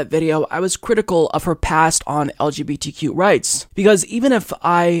portion of that video, I was critical of her past on LGBTQ rights, because even if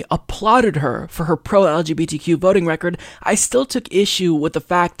I applauded her for her pro-LGBTQ voting record, I still took issue with the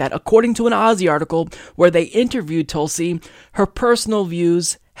fact that, according to an Aussie article where they interviewed Tulsi, her personal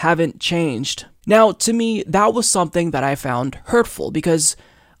views haven't changed. Now, to me, that was something that I found hurtful, because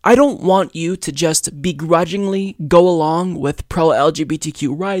I don't want you to just begrudgingly go along with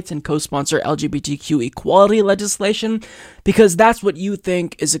pro-LGBTQ rights and co-sponsor LGBTQ equality legislation because that's what you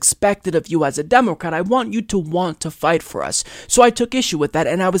think is expected of you as a Democrat. I want you to want to fight for us. So I took issue with that,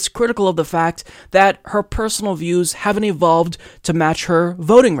 and I was critical of the fact that her personal views haven't evolved to match her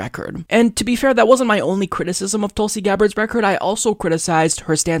voting record. And to be fair, that wasn't my only criticism of Tulsi Gabbard's record. I also criticized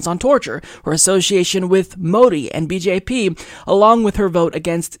her stance on torture, her association with Modi and BJP, along with her vote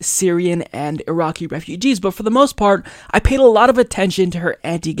against Syrian and Iraqi refugees. But for the most part, I paid a lot of attention to her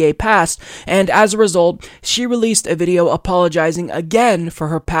anti-gay past, and as a result, she released a video apologizing again for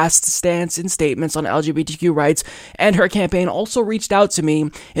her past stance and statements on LGBTQ rights, and her campaign also reached out to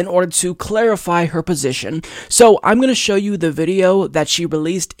me in order to clarify her position. So I'm going to show you the video that she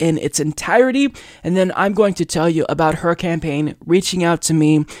released in its entirety, and then I'm going to tell you about her campaign reaching out to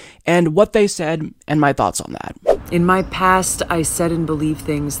me and what they said and my thoughts on that. In my past, I said and believed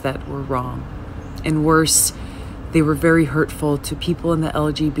things that were wrong. And worse, they were very hurtful to people in the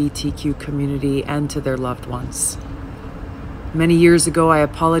LGBTQ community and to their loved ones. Many years ago, I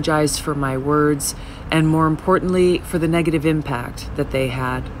apologized for my words and, more importantly, for the negative impact that they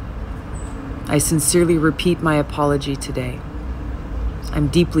had. I sincerely repeat my apology today. I'm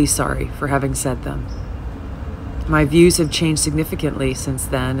deeply sorry for having said them. My views have changed significantly since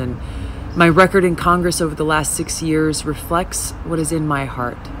then, and my record in Congress over the last 6 years reflects what is in my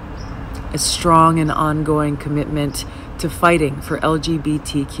heart: a strong and ongoing commitment to fighting for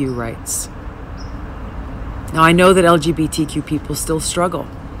LGBTQ rights. Now, I know that LGBTQ people still struggle.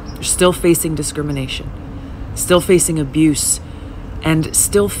 They're still facing discrimination, still facing abuse, and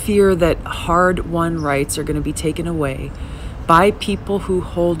still fear that hard-won rights are going to be taken away by people who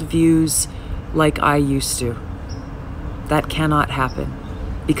hold views like I used to. That cannot happen,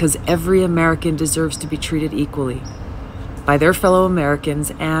 because every American deserves to be treated equally by their fellow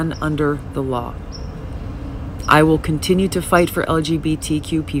Americans and under the law. I will continue to fight for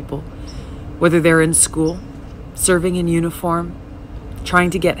LGBTQ people, whether they're in school, serving in uniform, trying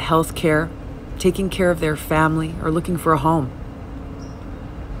to get health care, taking care of their family, or looking for a home.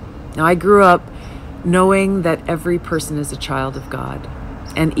 Now, I grew up knowing that every person is a child of God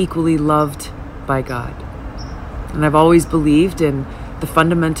and equally loved by God. And I've always believed in the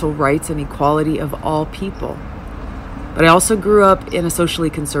fundamental rights and equality of all people. But I also grew up in a socially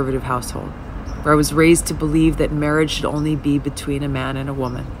conservative household, where I was raised to believe that marriage should only be between a man and a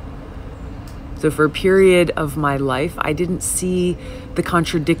woman. So for a period of my life, I didn't see the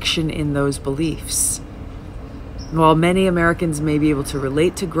contradiction in those beliefs. While many Americans may be able to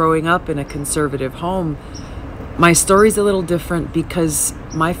relate to growing up in a conservative home, my story's a little different because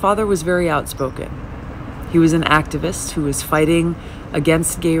my father was very outspoken. He was an activist who was fighting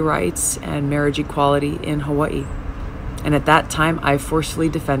against gay rights and marriage equality in Hawaii. And at that time, I forcefully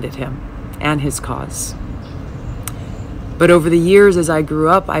defended him and his cause. But over the years, as I grew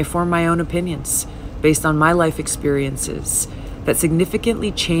up, I formed my own opinions based on my life experiences that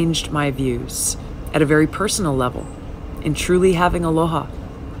significantly changed my views at a very personal level in truly having aloha,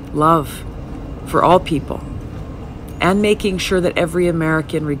 love for all people, and making sure that every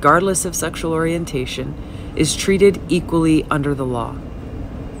American, regardless of sexual orientation, is treated equally under the law.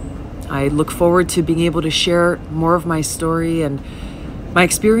 I look forward to being able to share more of my story and my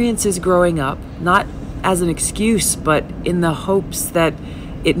experiences growing up, not as an excuse, but in the hopes that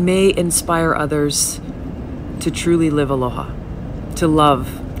it may inspire others to truly live aloha, to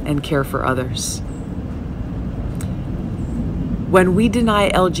love and care for others. When we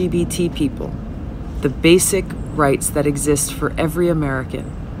deny LGBT people the basic rights that exist for every American,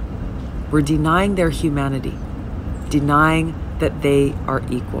 we're denying their humanity, denying that they are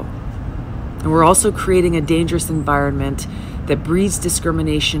equal. And we're also creating a dangerous environment that breeds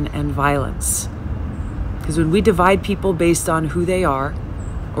discrimination and violence. Because when we divide people based on who they are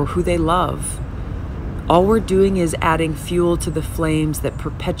or who they love, all we're doing is adding fuel to the flames that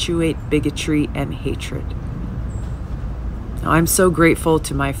perpetuate bigotry and hatred. Now, I'm so grateful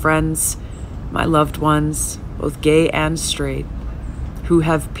to my friends, my loved ones, both gay and straight, who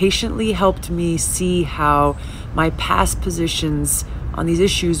have patiently helped me see how my past positions on these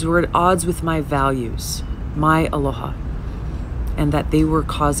issues were at odds with my values, my aloha, and that they were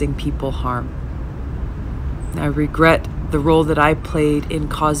causing people harm. I regret the role that I played in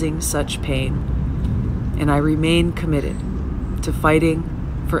causing such pain, and I remain committed to fighting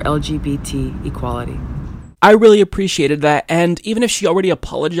for LGBT equality. I really appreciated that, and even if she already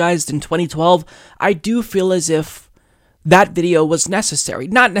apologized in 2012, I do feel as if that video was necessary.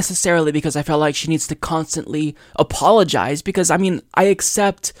 Not necessarily because I felt like she needs to constantly apologize, because, I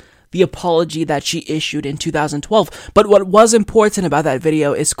accept the apology that she issued in 2012. But what was important about that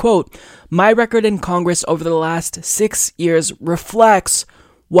video is, quote, "My record in Congress over the last 6 years reflects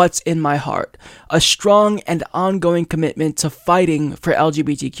what's in my heart, a strong and ongoing commitment to fighting for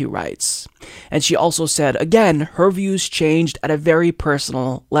LGBTQ rights." And she also said, again, her views changed at a very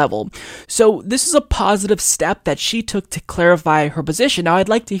personal level. So this is a positive step that she took to clarify her position. Now, I'd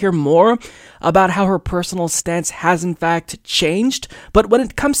like to hear more about how her personal stance has in fact changed. But when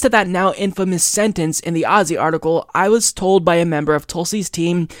it comes to that now infamous sentence in the Aussie article, I was told by a member of Tulsi's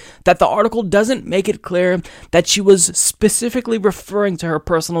team that the article doesn't make it clear that she was specifically referring to her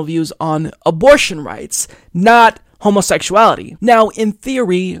personal views on abortion rights, not homosexuality. Now, in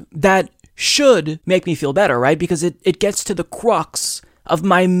theory, that should make me feel better, right? Because it gets to the crux of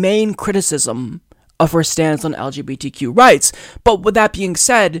my main criticism of her stance on LGBTQ rights. But with that being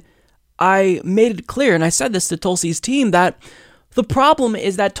said, I made it clear, and I said this to Tulsi's team, that the problem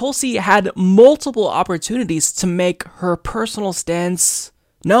is that Tulsi had multiple opportunities to make her personal stance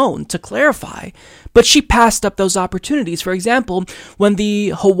known, to clarify, but she passed up those opportunities. For example, when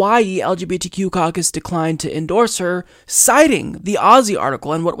the Hawaii LGBTQ caucus declined to endorse her, citing the Aussie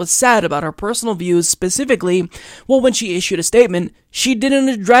article and what was said about her personal views specifically, well, when she issued a statement, she didn't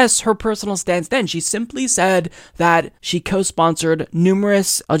address her personal stance then. She simply said that she co-sponsored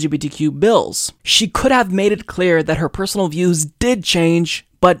numerous LGBTQ bills. She could have made it clear that her personal views did change,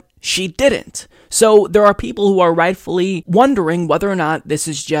 but she didn't. So there are people who are rightfully wondering whether or not this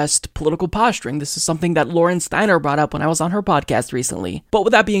is just political posturing. This is something that Lauren Steiner brought up when I was on her podcast recently. But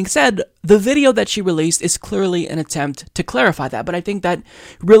with that being said, the video that she released is clearly an attempt to clarify that. But I think that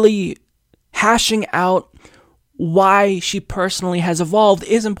really hashing out why she personally has evolved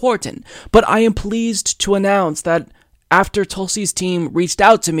is important. But I am pleased to announce that after Tulsi's team reached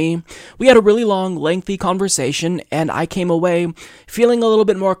out to me, we had a really long, lengthy conversation, and I came away feeling a little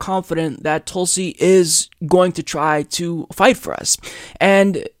bit more confident that Tulsi is going to try to fight for us.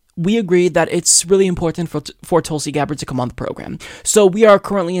 And we agreed that it's really important for Tulsi Gabbard to come on the program. So we are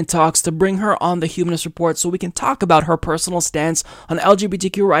currently in talks to bring her on the Humanist Report so we can talk about her personal stance on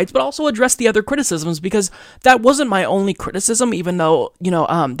LGBTQ rights, but also address the other criticisms, because that wasn't my only criticism, even though,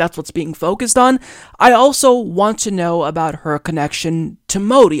 that's what's being focused on. I also want to know about her connection to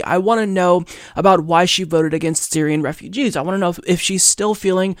Modi. I want to know about why she voted against Syrian refugees. I want to know if she's still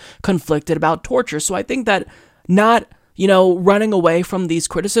feeling conflicted about torture. So I think that not running away from these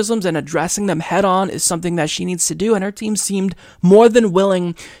criticisms and addressing them head on is something that she needs to do, and her team seemed more than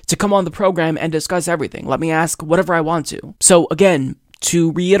willing to come on the program and discuss everything. Let me ask whatever I want to. So again,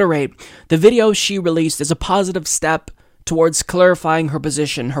 to reiterate, the video she released is a positive step towards clarifying her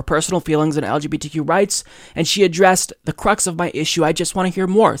position, her personal feelings on LGBTQ rights, and she addressed the crux of my issue. I just want to hear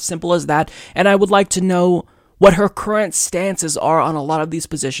more, simple as that, and I would like to know what her current stances are on a lot of these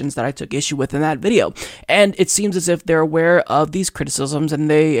positions that I took issue with in that video. And it seems as if they're aware of these criticisms and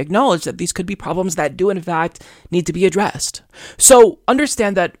they acknowledge that these could be problems that do in fact need to be addressed. So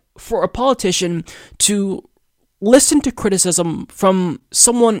understand that for a politician to listen to criticism from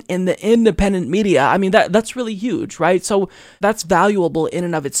someone in the independent media, that's really huge, right? So that's valuable in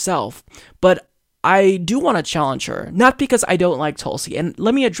and of itself. But I do want to challenge her, not because I don't like Tulsi. And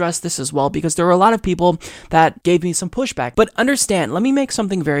let me address this as well, because there were a lot of people that gave me some pushback. But understand, let me make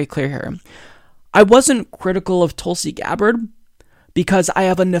something very clear here. I wasn't critical of Tulsi Gabbard because I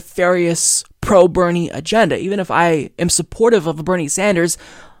have a nefarious pro-Bernie agenda. Even if I am supportive of Bernie Sanders,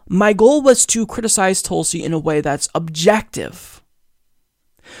 my goal was to criticize Tulsi in a way that's objective.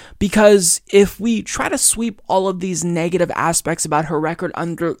 Because if we try to sweep all of these negative aspects about her record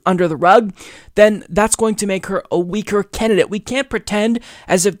under the rug, then that's going to make her a weaker candidate. We can't pretend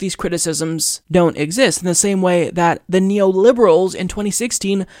as if these criticisms don't exist, in the same way that the neoliberals in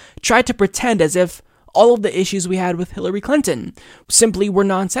 2016 tried to pretend as if all of the issues we had with Hillary Clinton simply were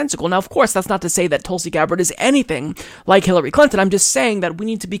nonsensical. Now, of course, that's not to say that Tulsi Gabbard is anything like Hillary Clinton. I'm just saying that we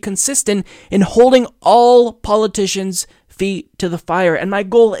need to be consistent in holding all politicians' feet to the fire. And my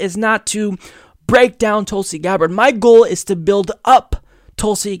goal is not to break down Tulsi Gabbard. My goal is to build up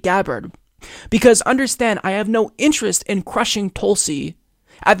Tulsi Gabbard. Because understand, I have no interest in crushing Tulsi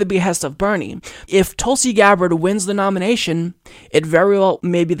at the behest of Bernie. If Tulsi Gabbard wins the nomination, it very well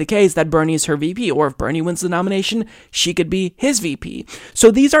may be the case that Bernie is her VP, or if Bernie wins the nomination, she could be his VP.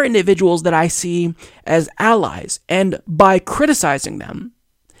 So these are individuals that I see as allies, and by criticizing them,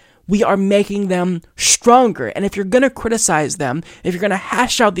 we are making them stronger. And if you're going to criticize them, if you're going to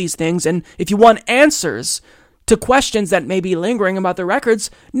hash out these things, and if you want answers to questions that may be lingering about the records,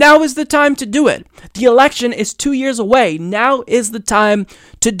 now is the time to do it. The election is 2 years away. Now is the time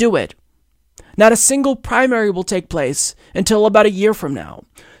to do it. Not a single primary will take place until about a year from now.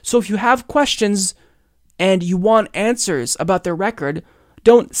 So if you have questions and you want answers about their record,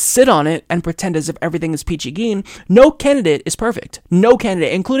 don't sit on it and pretend as if everything is peachy keen. No candidate is perfect. No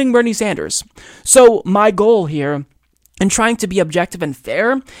candidate, including Bernie Sanders. So my goal here, in trying to be objective and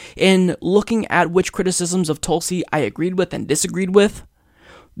fair, in looking at which criticisms of Tulsi I agreed with and disagreed with,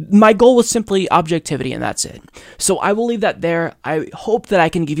 my goal was simply objectivity, and that's it. So I will leave that there. I hope that I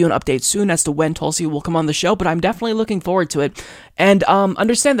can give you an update soon as to when Tulsi will come on the show, but I'm definitely looking forward to it. And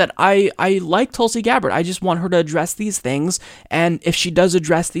understand that I like Tulsi Gabbard. I just want her to address these things, and if she does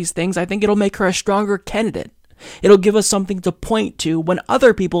address these things, I think it'll make her a stronger candidate. It'll give us something to point to when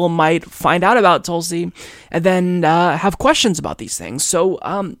other people might find out about Tulsi and then have questions about these things. So,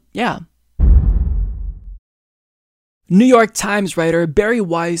 yeah. New York Times writer Barry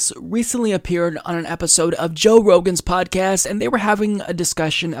Weiss recently appeared on an episode of Joe Rogan's podcast, and they were having a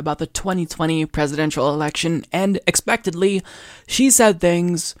discussion about the 2020 presidential election, and expectedly, she said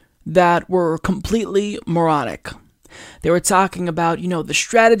things that were completely moronic. They were talking about, the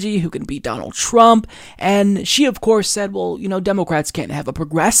strategy, who can beat Donald Trump, and she, of course, said, well, Democrats can't have a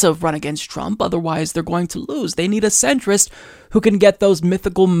progressive run against Trump, otherwise they're going to lose. They need a centrist who can get those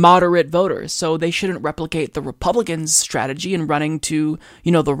mythical moderate voters, so they shouldn't replicate the Republicans' strategy in running to,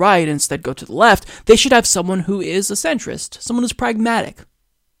 the right, instead go to the left. They should have someone who is a centrist, someone who's pragmatic.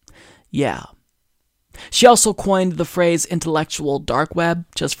 Yeah. She also coined the phrase intellectual dark web,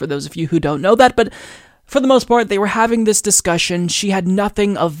 just for those of you who don't know that, but for the most part, they were having this discussion. She had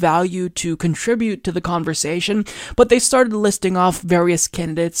nothing of value to contribute to the conversation, but they started listing off various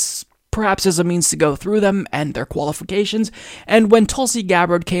candidates, perhaps as a means to go through them and their qualifications. And when Tulsi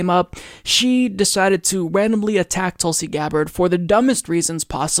Gabbard came up, she decided to randomly attack Tulsi Gabbard for the dumbest reasons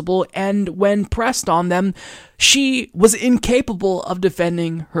possible, and when pressed on them, she was incapable of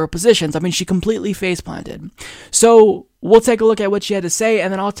defending her positions. I mean, she completely face-planted. So we'll take a look at what she had to say,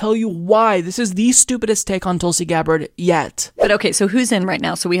 and then I'll tell you why this is the stupidest take on Tulsi Gabbard yet. But okay, so who's in right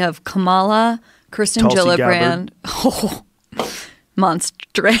now? So we have Kamala, Kirsten Gillibrand. Oh,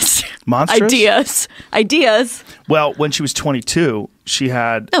 monstrous. Ideas. Well, when she was 22, she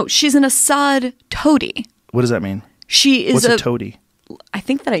had... No, she's an Assad toady. What does that mean? She is What's a toady? I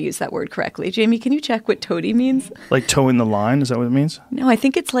think that I used that word correctly. Jamie, can you check what toady means? Like towing the line? Is that what it means? No, I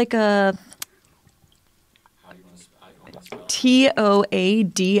think it's like a... Toadie.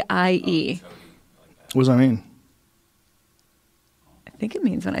 What does that mean? I think it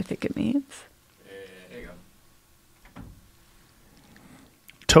means what I think it means. There you go.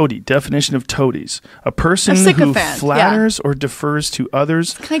 Toady. Definition of toadies. A person who flatters or defers to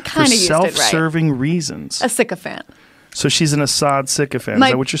others for self-serving reasons. A sycophant. So she's an Assad sycophant.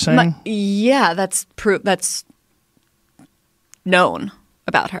 Is that what you're saying? Yeah, that's known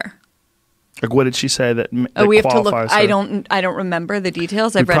about her. Like, what did she say that we have to look. Her? I don't remember the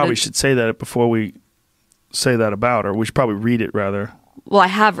details. We probably should say that before we say that about her. We should probably read it rather. Well, I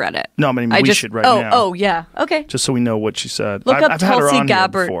have read it. No, I mean we should right now. Oh, yeah. Okay. Just so we know what she said. Look up I've had Tulsi her on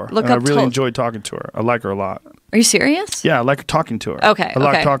Gabbard. Here before, I really enjoyed talking to her. I like her a lot. Are you serious? Yeah, I like talking to her. Okay. I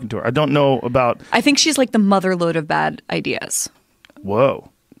like talking to her. I don't know about... I think she's like the motherlode of bad ideas. Whoa.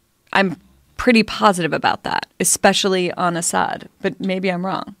 I'm pretty positive about that, especially on Assad. But maybe I'm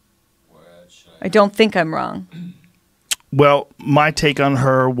wrong. I don't think I'm wrong. Well, my take on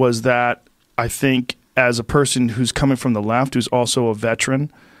her was that I think as a person who's coming from the left, who's also a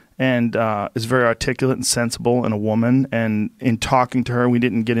veteran and is very articulate and sensible and a woman, and in talking to her, we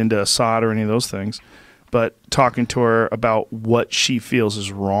didn't get into Assad or any of those things, but talking to her about what she feels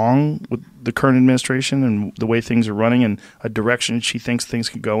is wrong with the current administration and the way things are running and a direction she thinks things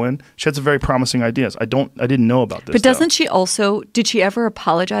could go in. She had some very promising ideas. I didn't know about this. But doesn't she also, did she ever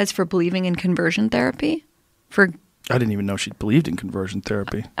apologize for believing in conversion therapy? I didn't even know she believed in conversion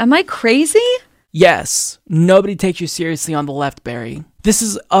therapy. Am I crazy? Yes, nobody takes you seriously on the left, Barry. This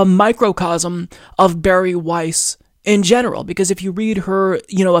is a microcosm of Barry Weiss in general, because if you read her,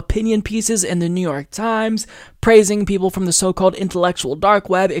 opinion pieces in the New York Times, praising people from the so-called intellectual dark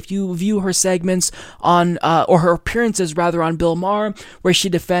web, if you view her segments on, or her appearances rather on Bill Maher, where she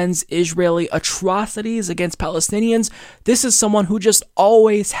defends Israeli atrocities against Palestinians, this is someone who just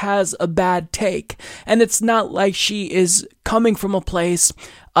always has a bad take. And it's not like she is coming from a place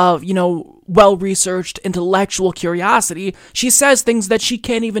of, well-researched intellectual curiosity. She says things that she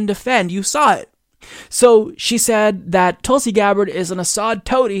can't even defend. You saw it. So she said that Tulsi Gabbard is an Assad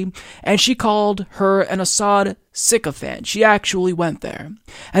toady, and she called her an Assad sycophant. She actually went there.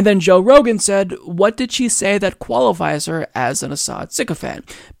 And then Joe Rogan said, what did she say that qualifies her as an Assad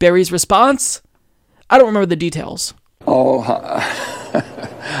sycophant? Barry's response? I don't remember the details. I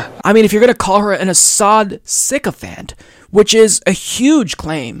mean, if you're going to call her an Assad sycophant, which is a huge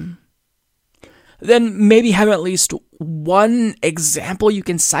claim, then maybe have at least one example you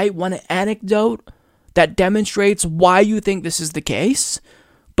can cite, one anecdote that demonstrates why you think this is the case.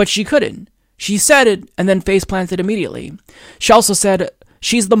 But she couldn't. She said it and then face planted immediately. She also said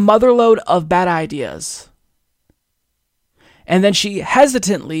she's the motherlode of bad ideas. And then she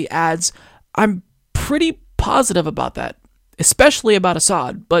hesitantly adds, I'm pretty positive about that, especially about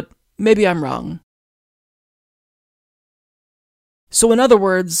Assad, but maybe I'm wrong. So in other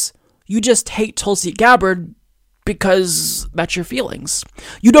words, you just hate Tulsi Gabbard because that's your feelings.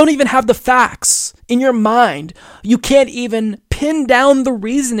 You don't even have the facts in your mind. You can't even pin down the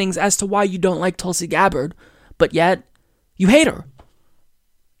reasonings as to why you don't like Tulsi Gabbard, but yet you hate her.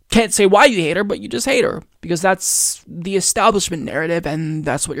 Can't say why you hate her, but you just hate her because that's the establishment narrative and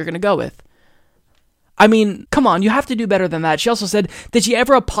that's what you're going to go with. I mean, come on, you have to do better than that. She also said, did she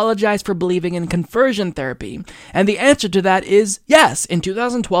ever apologize for believing in conversion therapy? And the answer to that is yes, in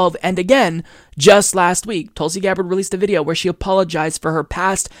 2012, and again, just last week, Tulsi Gabbard released a video where she apologized for her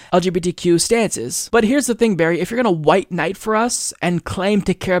past LGBTQ stances. But here's the thing, Barry, if you're going to white knight for us and claim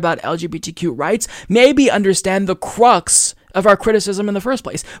to care about LGBTQ rights, maybe understand the crux of our criticism in the first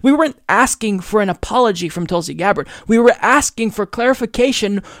place. We weren't asking for an apology from Tulsi Gabbard. We were asking for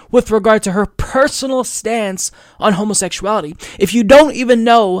clarification with regard to her personal stance on homosexuality. If you don't even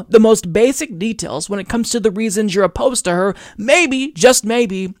know the most basic details when it comes to the reasons you're opposed to her, maybe, just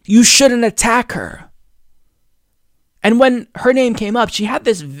maybe, you shouldn't attack her. And when her name came up, she had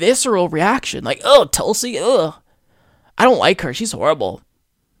this visceral reaction, like, oh, Tulsi, ugh. I don't like her. She's horrible.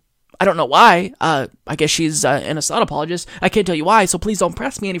 I don't know why. I guess she's an Assad apologist. I can't tell you why, so please don't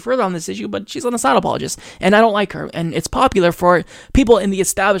press me any further on this issue, but she's an Assad apologist, and I don't like her. And it's popular for people in the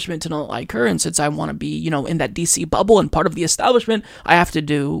establishment to not like her, and since I want to be, in that DC bubble and part of the establishment, I have to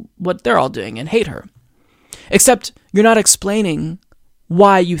do what they're all doing and hate her. Except you're not explaining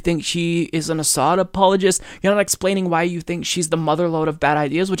why you think she is an Assad apologist. You're not explaining why you think she's the motherlode of bad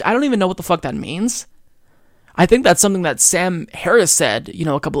ideas, which I don't even know what the fuck that means. I think that's something that Sam Harris said,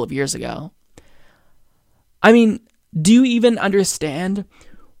 a couple of years ago. I mean, do you even understand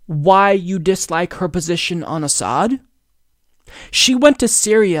why you dislike her position on Assad? She went to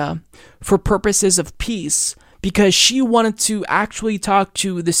Syria for purposes of peace because she wanted to actually talk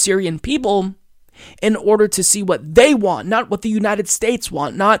to the Syrian people in order to see what they want, not what the United States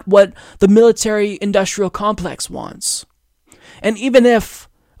want, not what the military-industrial complex wants. And even if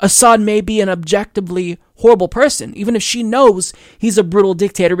Assad may be an objectively horrible person, even if she knows he's a brutal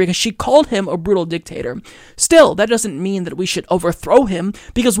dictator because she called him a brutal dictator, still, that doesn't mean that we should overthrow him,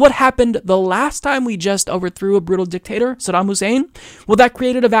 because what happened the last time we just overthrew a brutal dictator, Saddam Hussein? Well, that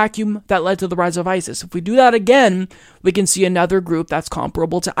created a vacuum that led to the rise of ISIS. If we do that again, we can see another group that's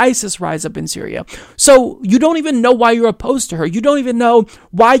comparable to ISIS rise up in Syria. So you don't even know why you're opposed to her. You don't even know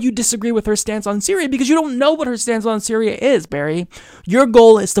why you disagree with her stance on Syria, because you don't know what her stance on Syria is, Barry. Your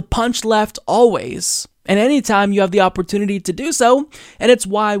goal is to punch left always. And anytime you have the opportunity to do so, and it's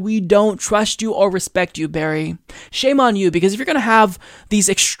why we don't trust you or respect you, Barry. Shame on you, because if you're going to have these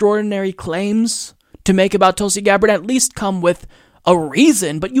extraordinary claims to make about Tulsi Gabbard, at least come with a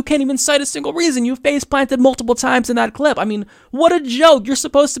reason, but you can't even cite a single reason. You face planted multiple times in that clip. I mean, what a joke. You're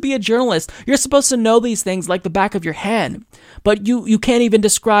supposed to be a journalist. You're supposed to know these things like the back of your hand, but you can't even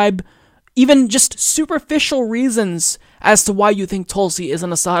describe even just superficial reasons as to why you think Tulsi is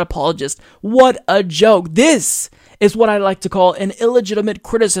an Assad apologist. What a joke. This is what I like to call an illegitimate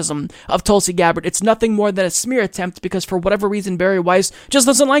criticism of Tulsi Gabbard. It's nothing more than a smear attempt because for whatever reason, Barry Weiss just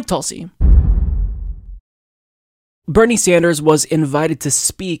doesn't like Tulsi. Bernie Sanders was invited to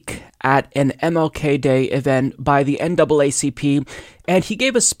speak at an MLK Day event by the NAACP, and he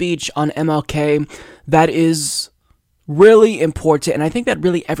gave a speech on MLK that is really important, and I think that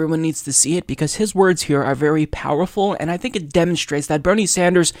really everyone needs to see it because his words here are very powerful, and I think it demonstrates that Bernie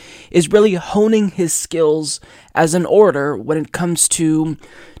Sanders is really honing his skills as an orator when it comes to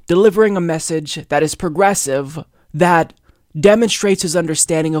delivering a message that is progressive, that demonstrates his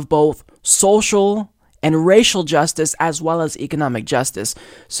understanding of both social and racial justice as well as economic justice.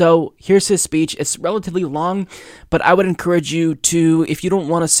 So here's his speech. It's relatively long, but I would encourage you to, if you don't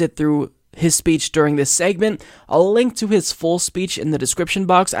want to sit through his speech during this segment, I'll link to his full speech in the description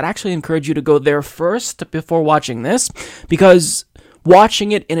box. I'd actually encourage you to go there first before watching this, because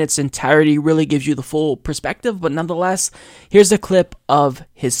watching it in its entirety really gives you the full perspective. But nonetheless, here's a clip of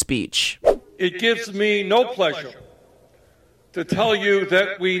his speech. It gives me no pleasure to tell you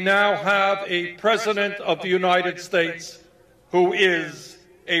that we now have a president of the United States who is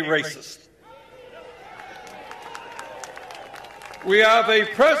a racist. We have a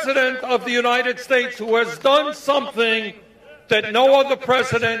president of the United States who has done something that no other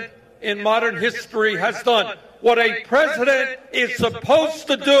president in modern history has done. What a president is supposed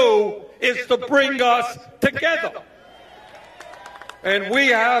to do is to bring us together. And we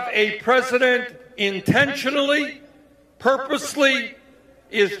have a president intentionally, purposely,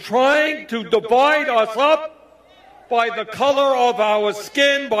 is trying to divide us up by the color of our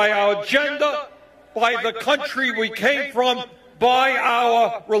skin, by our gender, by the country we came from, by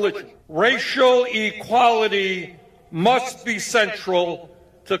our religion. Racial equality must be central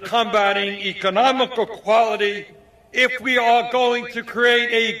to combating economic equality if we are going to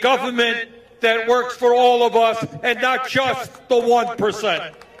create a government that works for all of us and not just the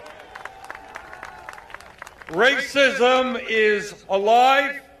 1%. Racism is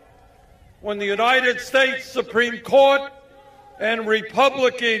alive when the United States Supreme Court and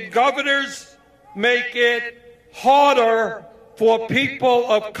Republican governors make it harder for people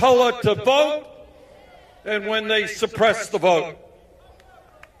of color to vote and when they suppress the vote.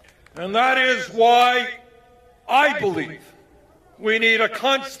 And that is why I believe we need a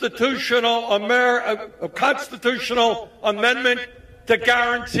constitutional amendment to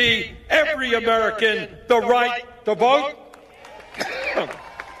guarantee every American the right to vote,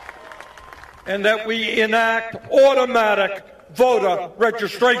 and that we enact automatic voter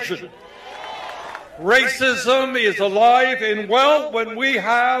registration. Racism is alive and well when we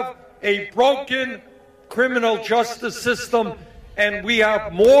have a broken criminal justice system and we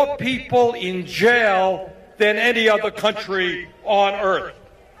have more people in jail than any other country on earth.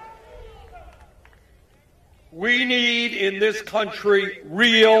 We need in this country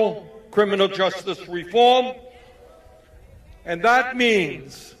real criminal justice reform, and that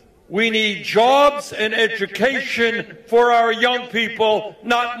means we need jobs and education for our young people,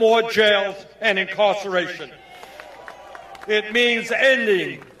 not more jails and incarceration. It means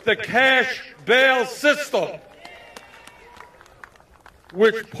ending the cash bail system,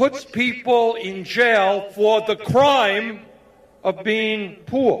 which puts people in jail for the crime of being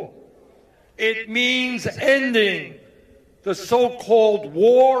poor. It means ending the so-called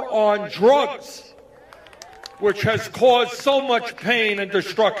war on drugs, which has caused so much pain and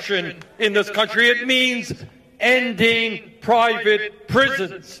destruction in this country. It means ending private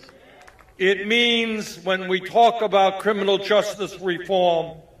prisons. It means, when we talk about criminal justice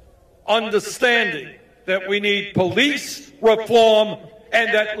reform, understanding that we need police reform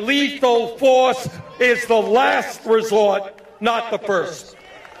and that lethal force is the last resort, not the first.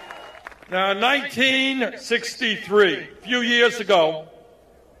 Now, in 1963, a few years ago,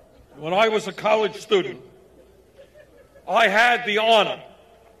 when I was a college student, I had the honor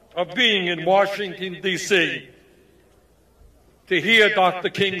of being in Washington, D.C. to hear Dr.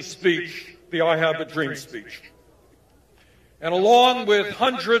 King's speech, the I Have a Dream speech. And along with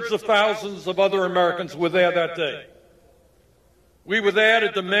hundreds of thousands of other Americans were there that day. We were there to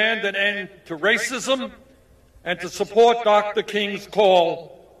demand an end to racism and to support Dr. King's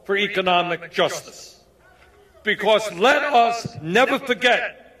call for economic justice. Because let us never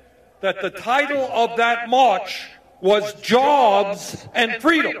forget that the title of that march was Jobs and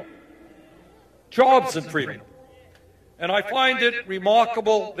Freedom. Jobs and Freedom. And I find it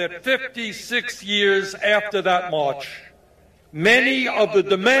remarkable that 56 years after that march, many of the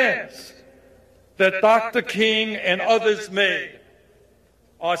demands that Dr. King and others made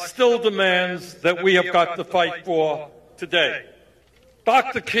are still demands that we have got to fight for today.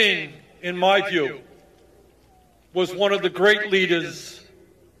 Dr. King, in my view, was one of the great leaders,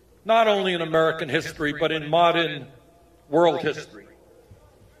 not only in American history, but in modern world history.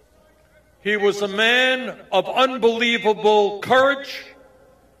 He was a man of unbelievable courage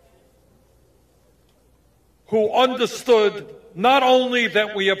who understood not only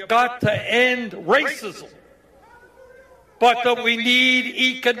that we have got to end racism, but that we need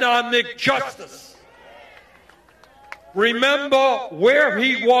economic justice. Remember where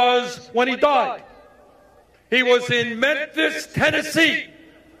he was when he died. He was in Memphis, Tennessee,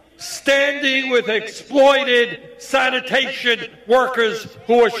 standing with exploited sanitation workers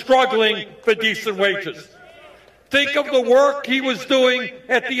who are struggling for decent wages. Think of the work he was doing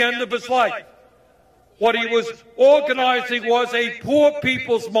at the end of his life. What he was organizing was a poor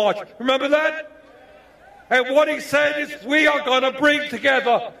people's march. Remember that? And what he said is, we are going to bring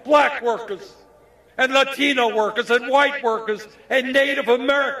together black workers and Latino workers and white workers and Native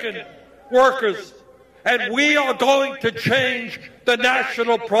American workers. And we are going to change the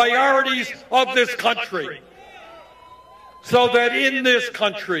national priorities of this country so that in this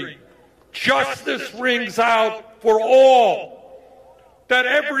country, justice rings out for all. That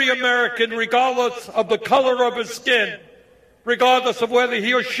every American, regardless of the color of his skin, regardless of whether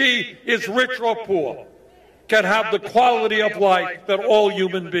he or she is rich or poor, can have the quality of life that all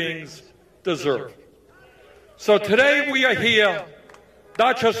human beings deserve. So today we are here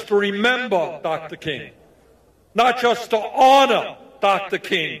not just to remember Dr. King, not just to honor Dr.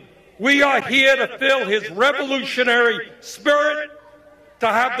 King. We are here to feel his revolutionary spirit, to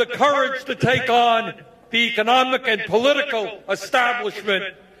have the courage to take on the economic and political establishment,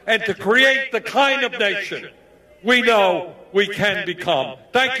 and to create the kind of nation we know we can become.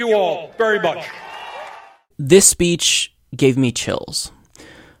 Thank you all very much. This speech gave me chills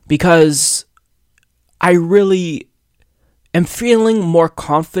because I really am feeling more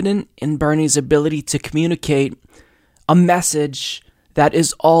confident in Bernie's ability to communicate a message that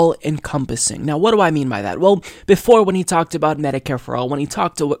is all-encompassing. Now, what do I mean by that? Well, before, when he talked about Medicare for All, when he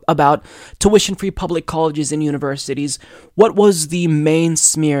talked about tuition-free public colleges and universities, what was the main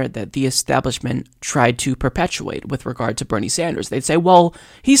smear that the establishment tried to perpetuate with regard to Bernie Sanders? They'd say, well,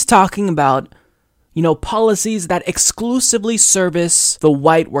 he's talking about policies that exclusively service the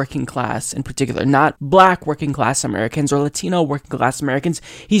white working class in particular, not black working class Americans or Latino working class Americans.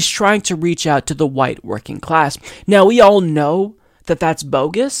 He's trying to reach out to the white working class. Now, we all know that that's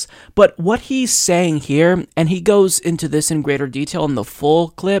bogus, but what he's saying here, and he goes into this in greater detail in the full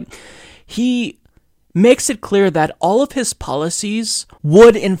clip, he makes it clear that all of his policies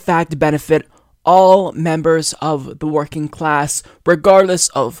would in fact benefit all members of the working class, regardless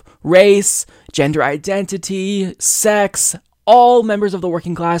of race, gender identity, sex. All members of the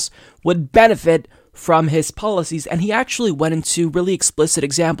working class would benefit from his policies, and he actually went into really explicit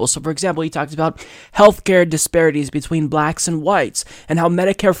examples. So, for example, he talked about healthcare disparities between blacks and whites, and how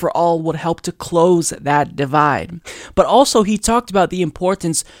Medicare for All would help to close that divide. But also, he talked about the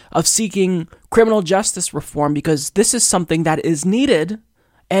importance of seeking criminal justice reform, because this is something that is needed.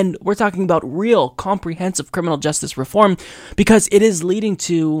 And we're talking about real, comprehensive criminal justice reform, because it is leading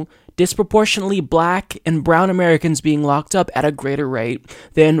to disproportionately black and brown Americans being locked up at a greater rate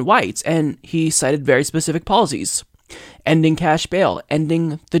than whites. And he cited very specific policies: ending cash bail,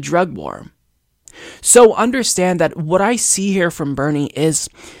 ending the drug war. So understand that what I see here from Bernie is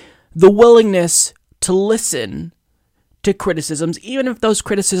the willingness to listen to criticisms, even if those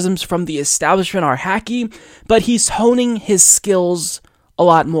criticisms from the establishment are hacky, but he's honing his skills a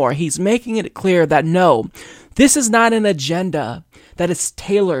lot more. He's making it clear that no, this is not an agenda that is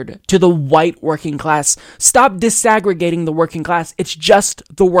tailored to the white working class. Stop disaggregating the working class. It's just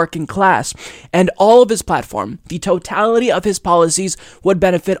the working class. And all of his platform, the totality of his policies, would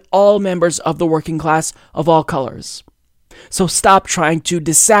benefit all members of the working class of all colors. So stop trying to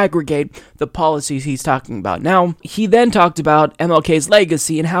disaggregate the policies he's talking about. Now, he then talked about MLK's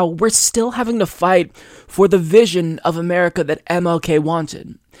legacy and how we're still having to fight for the vision of America that MLK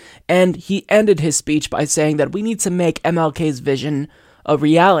wanted. And he ended his speech by saying that we need to make MLK's vision a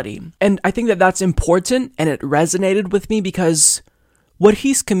reality. And I think that that's important, and it resonated with me, because what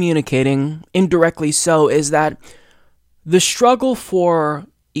he's communicating, indirectly so, is that the struggle for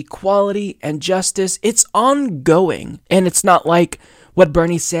equality and justice, it's ongoing. And it's not like what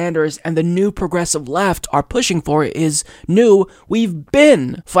Bernie Sanders and the new progressive left are pushing for is new. We've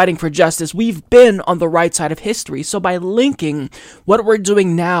been fighting for justice. We've been on the right side of history. So by linking what we're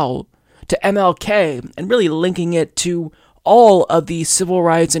doing now to MLK and really linking it to all of the civil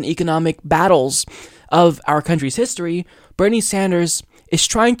rights and economic battles of our country's history, Bernie Sanders is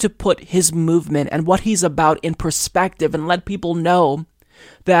trying to put his movement and what he's about in perspective and let people know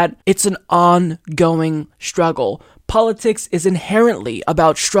that it's an ongoing struggle. Politics is inherently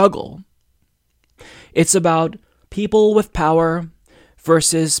about struggle. It's about people with power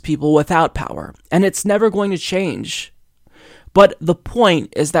versus people without power, and it's never going to change. But the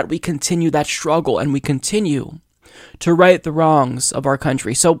point is that we continue that struggle and we continue to right the wrongs of our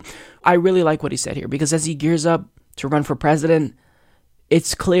country. So I really like what he said here, because as he gears up to run for president,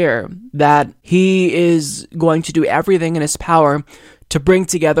 it's clear that he is going to do everything in his power to bring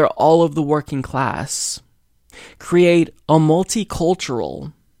together all of the working class, create a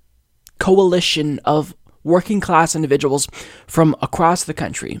multicultural coalition of working class individuals from across the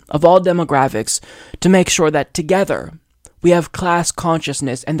country, of all demographics, to make sure that together we have class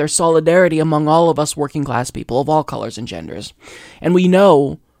consciousness and there's solidarity among all of us working class people of all colors and genders. And we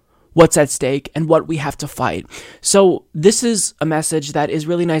know what's at stake and what we have to fight. So this is a message that is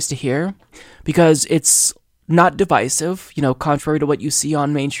really nice to hear, because it's not divisive, contrary to what you see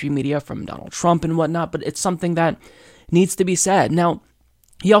on mainstream media from Donald Trump and whatnot, but it's something that needs to be said. Now,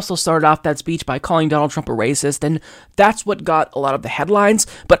 he also started off that speech by calling Donald Trump a racist, and that's what got a lot of the headlines,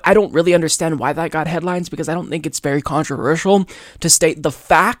 but I don't really understand why that got headlines, because I don't think it's very controversial to state the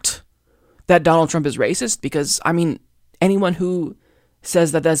fact that Donald Trump is racist, because, anyone who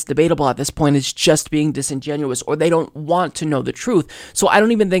says that that's debatable at this point is just being disingenuous, or they don't want to know the truth. So I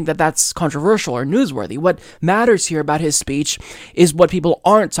don't even think that that's controversial or newsworthy. What matters here about his speech is what people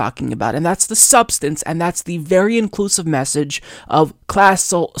aren't talking about, and that's the substance, and that's the very inclusive message of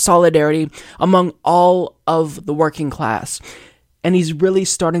class solidarity among all of the working class. And he's really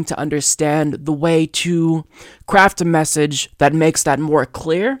starting to understand the way to craft a message that makes that more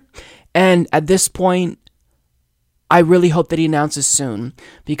clear. And at this point, I really hope that he announces soon,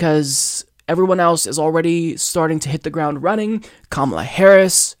 because everyone else is already starting to hit the ground running. Kamala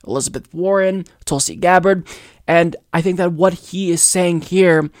Harris, Elizabeth Warren, Tulsi Gabbard. And I think that what he is saying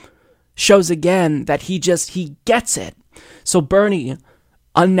here shows again that he gets it. So Bernie,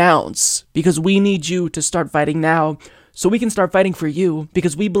 announce, because we need you to start fighting now, so we can start fighting for you,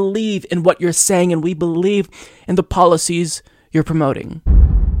 because we believe in what you're saying and we believe in the policies you're promoting.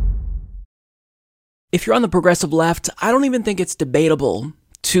 If you're on the progressive left, I don't even think it's debatable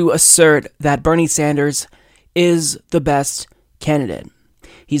to assert that Bernie Sanders is the best candidate.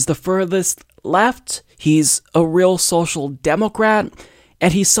 He's the furthest left, he's a real social democrat,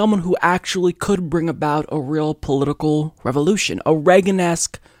 and he's someone who actually could bring about a real political revolution, a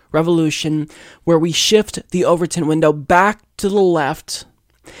Reagan-esque revolution where we shift the Overton window back to the left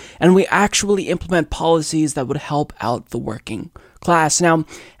and we actually implement policies that would help out the working class. Now,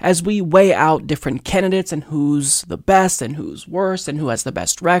 as we weigh out different candidates and who's the best and who's worst and who has the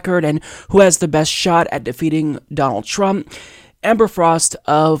best record and who has the best shot at defeating Donald Trump, Amber Frost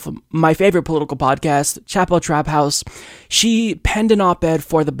of my favorite political podcast, Chapo Trap House, she penned an op-ed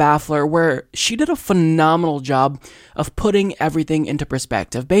for The Baffler where she did a phenomenal job of putting everything into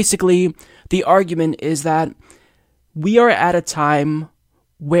perspective. Basically, the argument is that we are at a time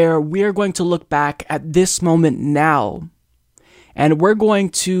where we are going to look back at this moment now, and we're going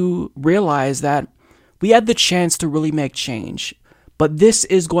to realize that we had the chance to really make change. But this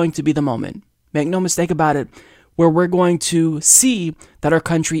is going to be the moment, make no mistake about it, where we're going to see that our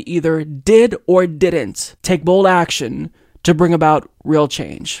country either did or didn't take bold action to bring about real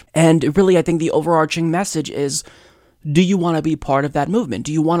change. And really, I think the overarching message is, do you want to be part of that movement?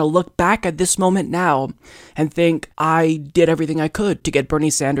 Do you want to look back at this moment now and think, I did everything I could to get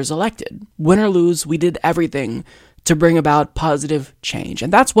Bernie Sanders elected? Win or lose, we did everything to bring about positive change.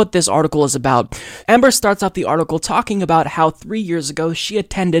 And that's what this article is about. Amber starts off the article talking about how 3 years ago she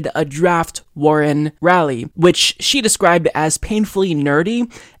attended a draft Warren rally, which she described as painfully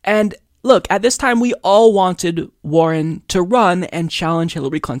nerdy. And look, at this time, we all wanted Warren to run and challenge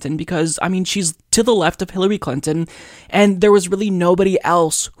Hillary Clinton because, she's to the left of Hillary Clinton, and there was really nobody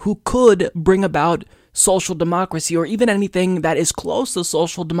else who could bring about social democracy or even anything that is close to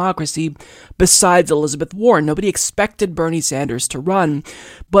social democracy besides Elizabeth Warren. Nobody expected Bernie Sanders to run.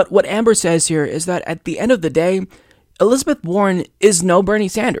 But what Amber says here is that at the end of the day, Elizabeth Warren is no Bernie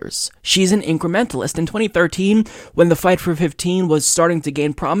Sanders. She's an incrementalist. In 2013, when the fight for 15 was starting to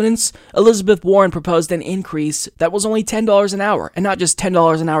gain prominence, Elizabeth Warren proposed an increase that was only $10 an hour, and not just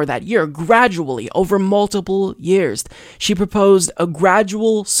 $10 an hour that year, gradually over multiple years. She proposed a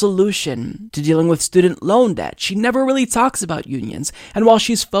gradual solution to dealing with student loan debt. She never really talks about unions, and while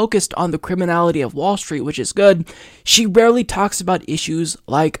she's focused on the criminality of Wall Street, which is good, she rarely talks about issues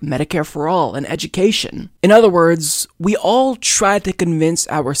like Medicare for all and education. In other words, we all tried to convince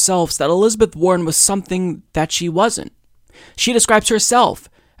ourselves that Elizabeth Warren was something that she wasn't. She describes herself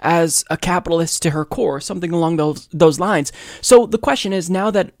as a capitalist to her core, something along those lines. So the question is,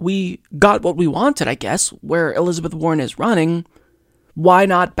 now that we got what we wanted, I guess, where Elizabeth Warren is running, why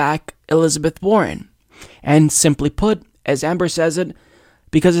not back Elizabeth Warren? And simply put, as Amber says it,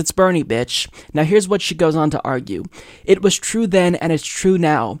 because it's Bernie, bitch. Now here's what she goes on to argue. It was true then and it's true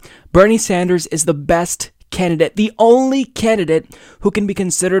now. Bernie Sanders is the best candidate, the only candidate who can be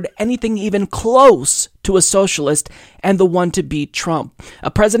considered anything even close to a socialist and the one to beat Trump.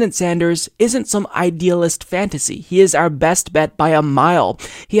 President Sanders isn't some idealist fantasy. He is our best bet by a mile.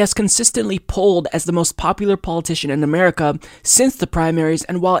 He has consistently polled as the most popular politician in America since the primaries,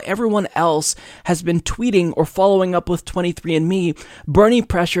 and while everyone else has been tweeting or following up with 23andMe, Bernie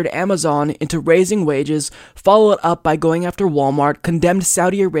pressured Amazon into raising wages, followed up by going after Walmart, condemned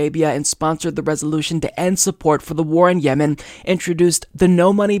Saudi Arabia, and sponsored the resolution to end support for the war in Yemen, introduced the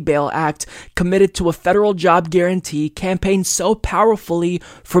No Money Bail Act, committed to a federal job guarantee, campaigned so powerfully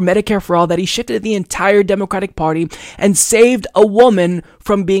for Medicare for all that he shifted the entire Democratic Party and saved a woman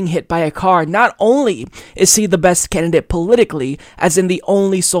from being hit by a car. Not only is he the best candidate politically, as in the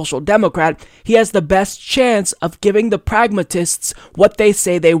only social democrat, he has the best chance of giving the pragmatists what they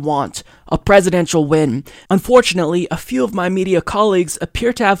say they want: a presidential win. Unfortunately, a few of my media colleagues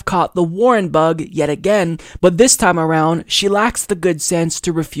appear to have caught the Warren bug yet again, but this time around, she lacks the good sense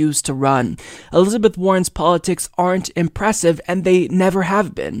to refuse to run. Elizabeth Warren's politics aren't impressive, and they never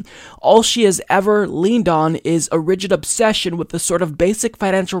have been. All she has ever leaned on is a rigid obsession with the sort of basic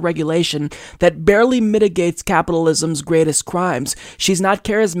financial regulation that barely mitigates capitalism's greatest crimes. She's not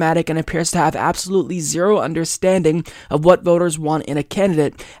charismatic and appears to have absolutely zero understanding of what voters want in a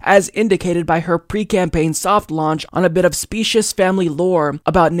candidate, as indicated by her pre-campaign soft launch on a bit of specious family lore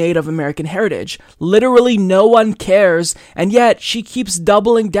about Native American heritage. Literally no one cares, and yet she keeps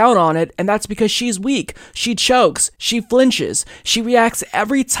doubling down on it, and that's because she's weak. She chokes, she flinches, she reacts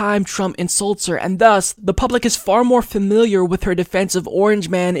every time Trump insults her, and thus the public is far more familiar with her defense of Orange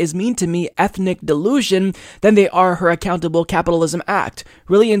Man is mean to me ethnic delusion than they are her accountable capitalism act.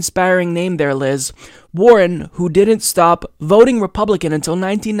 Really inspiring name there, Liz. Warren, who didn't stop voting Republican until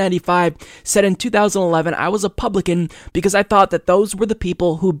 1995, said in 2011, "I was a Republican because I thought that those were the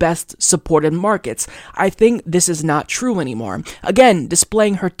people who best supported markets." I think this is not true anymore. Again,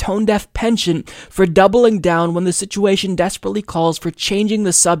 displaying her tone-deaf penchant for doubling down when the situation desperately calls for changing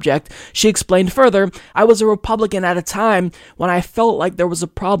the subject. She explained further, "I was a Republican at a time when I felt like there was a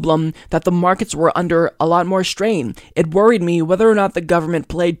problem, that the markets were under a lot more strain. It worried me whether or not the government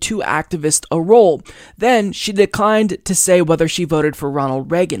played too activist a role." Then she declined to say whether she voted for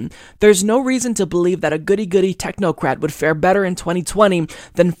Ronald Reagan. There's no reason to believe that a goody-goody technocrat would fare better in 2020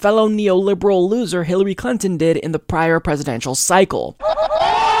 than fellow neoliberal loser Hillary Clinton did in the prior presidential cycle.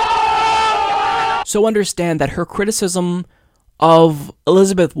 So understand that her criticism of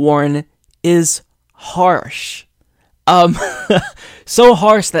Elizabeth Warren is harsh. So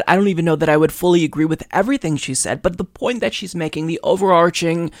harsh that I don't even know that I would fully agree with everything she said, but the point that she's making, the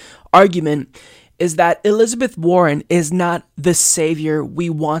overarching argument, is that Elizabeth Warren is not the savior we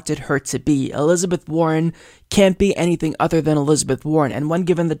wanted her to be. Elizabeth Warren can't be anything other than Elizabeth Warren, and when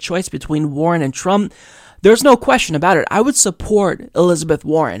given the choice between Warren and Trump, there's no question about it. I would support Elizabeth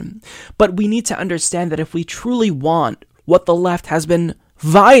Warren, but we need to understand that if we truly want what the left has been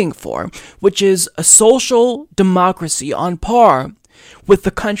vying for, which is a social democracy on par with the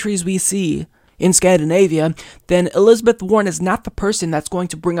countries we see in Scandinavia, then Elizabeth Warren is not the person that's going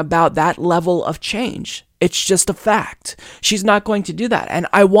to bring about that level of change. It's just a fact. She's not going to do that, and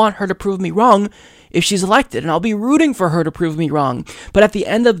I want her to prove me wrong if she's elected, and I'll be rooting for her to prove me wrong. But at the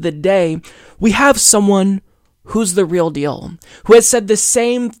end of the day, we have someone who's the real deal, who has said the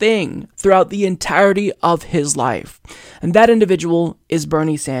same thing throughout the entirety of his life. And that individual is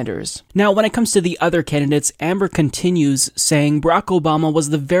Bernie Sanders. Now, when it comes to the other candidates, Amber continues saying Barack Obama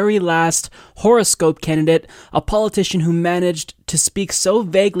was the very last horoscope candidate, a politician who managed to speak so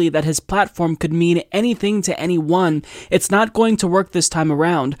vaguely that his platform could mean anything to anyone. It's not going to work this time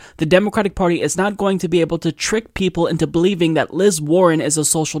around. The Democratic Party is not going to be able to trick people into believing that Liz Warren is a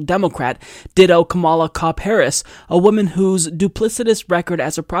social democrat. Ditto Kamala Harris, a woman whose duplicitous record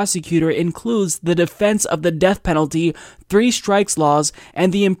as a prosecutor includes the defense of the death penalty, 3 strikes laws,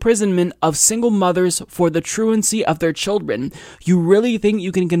 and the imprisonment of single mothers for the truancy of their children. You really think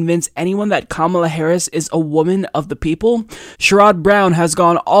you can convince anyone that Kamala Harris is a woman of the people? Sherrod Brown has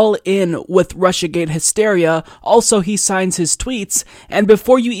gone all in with Russiagate hysteria. Also, he signs his tweets. And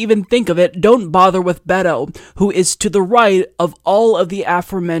before you even think of it, don't bother with Beto, who is to the right of all of the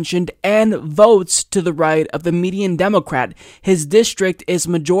aforementioned and votes to the right of the median Democrat. His district is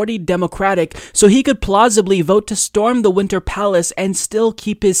majority Democratic, so he could plausibly vote to storm the Winter Palace and still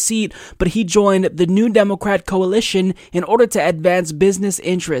keep his seat, but he joined the New Democrat coalition in order to advance business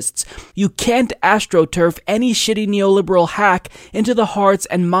interests. You can't astroturf any shitty neoliberal hack into the hearts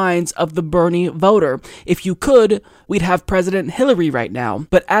and minds of the Bernie voter. If you could, we'd have President Hillary right now.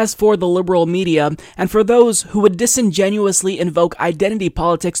 But as for the liberal media, and for those who would disingenuously invoke identity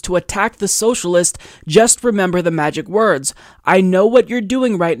politics to attack the socialist, just remember the magic words. I know what you're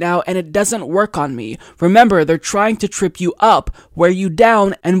doing right now, and it doesn't work on me. Remember, they're trying to trip you up, wear you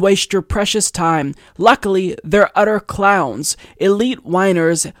down, and waste your precious time. Luckily, they're utter clowns, elite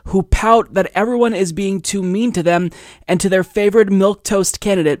whiners who pout that everyone is being too mean to them and to their favorite milquetoast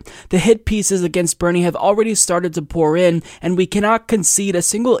candidate. The hit pieces against Bernie have already started to pour in, and we cannot concede a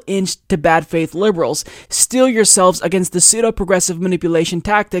single inch to bad faith liberals. Steel yourselves against the pseudo-progressive manipulation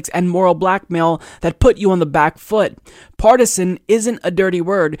tactics and moral blackmail that put you on the back foot. Partisan isn't a dirty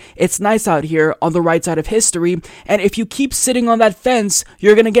word. It's nice out here on the right side of history, and if you keep sitting on that fence,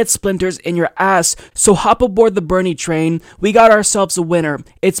 you're gonna get splinters in your ass. So hop aboard the Bernie train. We got ourselves a winner.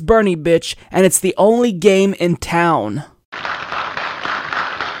 It's Bernie, bitch, and it's the only game in town.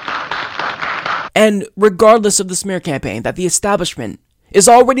 And regardless of the smear campaign that the establishment is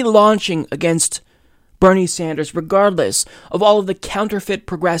already launching against Bernie Sanders, regardless of all of the counterfeit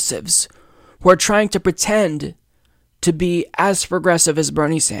progressives who are trying to pretend to be as progressive as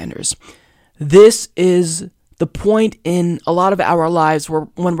Bernie Sanders, this is the point in a lot of our lives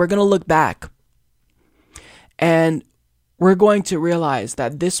when we're going to look back and we're going to realize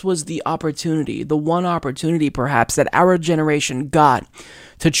that this was the opportunity, the one opportunity perhaps that our generation got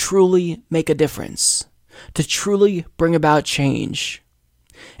to truly make a difference, to truly bring about change.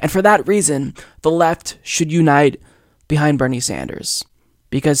 And for that reason, the left should unite behind Bernie Sanders,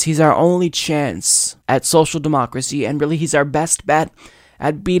 because he's our only chance at social democracy, and really he's our best bet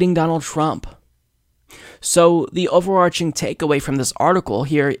at beating Donald Trump. So the overarching takeaway from this article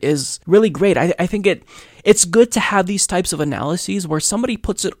here is really great. I think it's good to have these types of analyses where somebody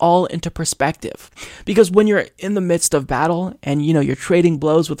puts it all into perspective. Because when you're in the midst of battle and, you're trading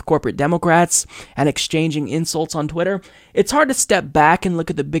blows with corporate Democrats and exchanging insults on Twitter, it's hard to step back and look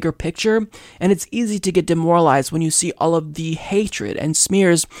at the bigger picture. And it's easy to get demoralized when you see all of the hatred and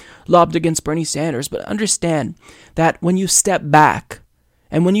smears lobbed against Bernie Sanders. But understand that when you step back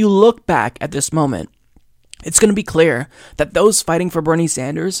and when you look back at this moment, it's going to be clear that those fighting for Bernie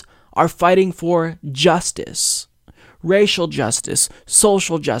Sanders are fighting for justice, racial justice,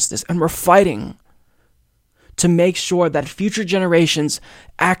 social justice, and we're fighting to make sure that future generations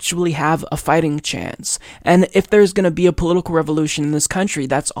actually have a fighting chance. And if there's going to be a political revolution in this country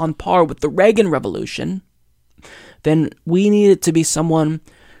that's on par with the Reagan Revolution, then we need it to be someone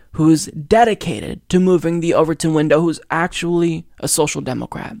who's dedicated to moving the Overton window, who's actually a social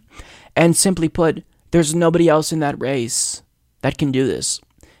democrat. And simply put, there's nobody else in that race that can do this.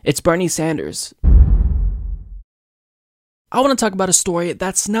 It's Bernie Sanders. I want to talk about a story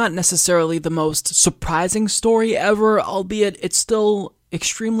that's not necessarily the most surprising story ever, albeit it's still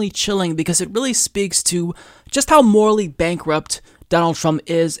extremely chilling because it really speaks to just how morally bankrupt Donald Trump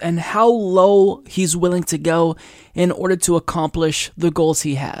is and how low he's willing to go in order to accomplish the goals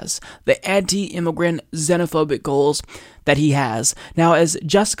he has, the anti-immigrant xenophobic goals that he has. Now, as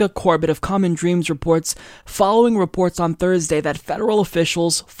Jessica Corbett of Common Dreams reports, following reports on Thursday that federal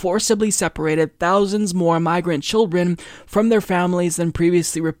officials forcibly separated thousands more migrant children from their families than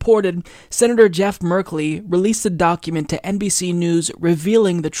previously reported, Senator Jeff Merkley released a document to NBC News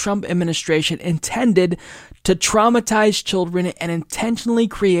revealing the Trump administration intended to traumatize children and intentionally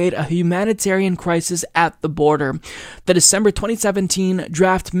create a humanitarian crisis at the border. The December 2017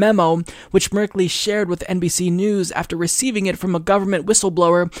 draft memo, which Merkley shared with NBC News after receiving it from a government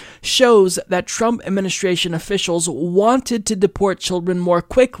whistleblower, shows that Trump administration officials wanted to deport children more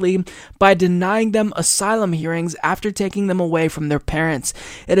quickly by denying them asylum hearings after taking them away from their parents.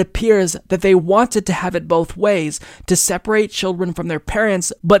 It appears that they wanted to have it both ways, to separate children from their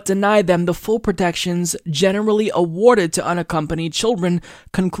parents, but deny them the full protections generally awarded to unaccompanied children,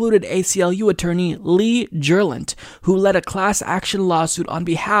 concluded ACLU attorney Lee Gerlant, who led a class action lawsuit on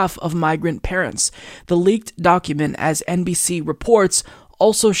behalf of migrant parents. The leaked document, as NBC reports,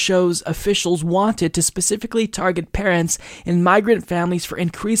 also shows officials wanted to specifically target parents in migrant families for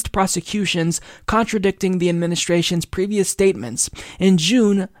increased prosecutions, contradicting the administration's previous statements. In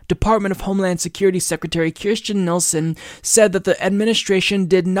June, Department of Homeland Security Secretary Kirstjen Nielsen said that the administration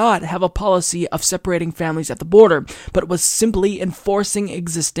did not have a policy of separating families at the border, but was simply enforcing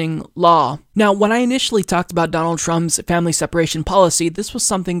existing law. Now, when I initially talked about Donald Trump's family separation policy, this was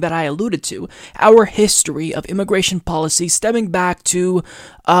something that I alluded to. Our history of immigration policy stemming back to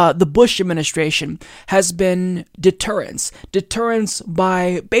the Bush administration has been deterrence. Deterrence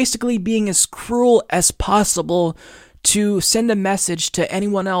by basically being as cruel as possible to send a message to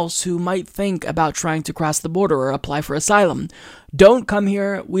anyone else who might think about trying to cross the border or apply for asylum. Don't come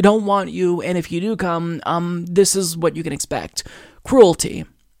here, we don't want you, and if you do come, this is what you can expect. Cruelty.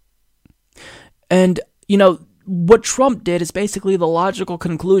 And, what Trump did is basically the logical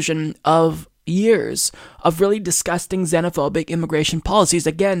conclusion of years of really disgusting xenophobic immigration policies,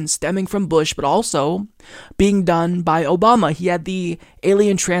 again, stemming from Bush, but also being done by Obama. He had the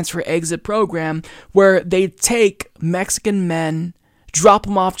alien transfer exit program where they take Mexican men, drop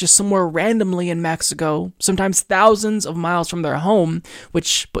them off just somewhere randomly in Mexico, sometimes thousands of miles from their home,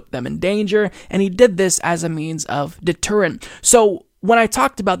 which put them in danger, and he did this as a means of deterrent. So when I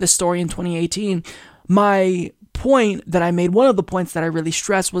talked about this story in 2018, my point that I made, one of the points that I really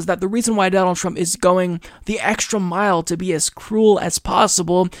stressed, was that the reason why Donald Trump is going the extra mile to be as cruel as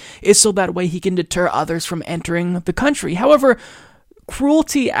possible is so that way he can deter others from entering the country. However,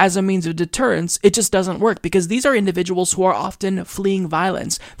 cruelty as a means of deterrence, it just doesn't work, because these are individuals who are often fleeing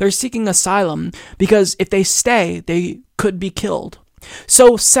violence. They're seeking asylum because if they stay, they could be killed.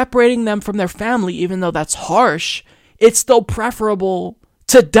 So separating them from their family, even though that's harsh, it's still preferable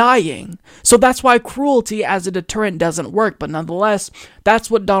to dying. So that's why cruelty as a deterrent doesn't work, but nonetheless, that's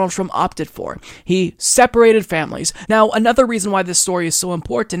what Donald Trump opted for. He separated families. Now, another reason why this story is so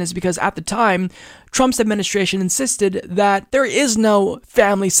important is because at the time, Trump's administration insisted that there is no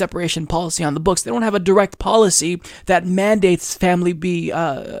family separation policy on the books. They don't have a direct policy that mandates families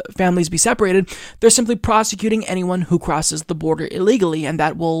be separated. They're simply prosecuting anyone who crosses the border illegally, and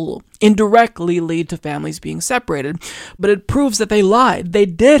that will indirectly lead to families being separated. But it proves that they lied. They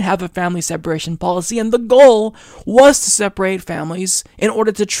did have a family separation policy, and the goal was to separate families in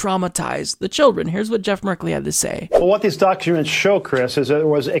order to traumatize the children. Here's what Jeff Merkley had to say. Well, what these documents show, Chris, is that there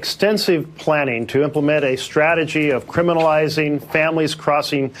was extensive planning to implement a strategy of criminalizing families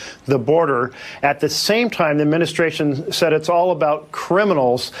crossing the border. At the same time, the administration said it's all about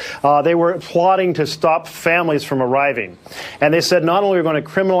criminals. They were plotting to stop families from arriving. And they said not only are we going to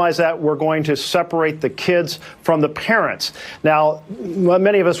criminalize that, we're going to separate the kids from the parents. Now,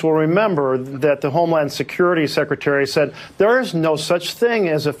 many of us will remember that the Homeland Security Secretary said there is no such thing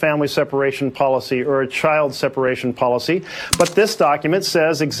as a family separation policy or a child separation policy, but this document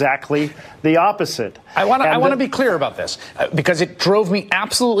says exactly the opposite. I want to be clear about this, because it drove me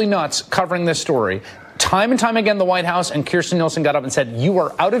absolutely nuts covering this story. Time and time again, the White House and Kirstjen Nielsen got up and said, you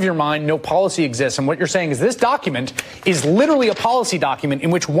are out of your mind, no policy exists. And what you're saying is this document is literally a policy document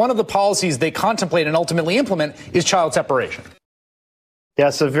in which one of the policies they contemplate and ultimately implement is child separation.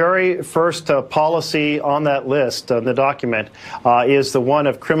 Yes, the very first policy on that list, the document, is the one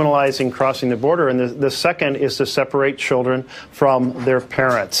of criminalizing crossing the border. And the second is to separate children from their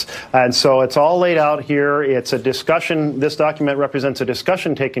parents. And so it's all laid out here. It's a discussion. This document represents a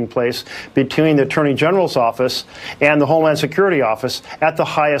discussion taking place between the Attorney General's office and the Homeland Security office at the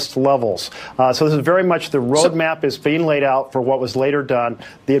highest levels. So this is very much the roadmap is being laid out for what was later done.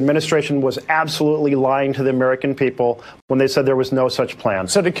 The administration was absolutely lying to the American people when they said there was no such plan.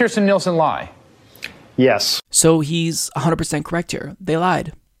 So did Kirstjen Nielsen lie? Yes. So he's 100% correct here. They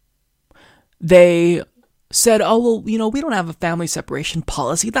lied. They said, oh, well, we don't have a family separation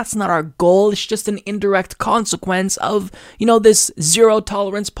policy. That's not our goal. It's just an indirect consequence of, this zero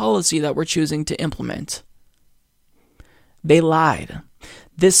tolerance policy that we're choosing to implement. They lied.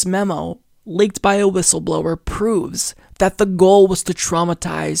 This memo, leaked by a whistleblower, proves that the goal was to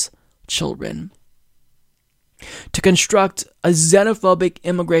traumatize children. to construct a xenophobic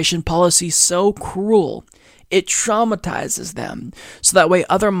immigration policy so cruel it traumatizes them, so that way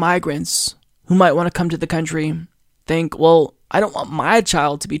other migrants who might want to come to the country think, well, I don't want my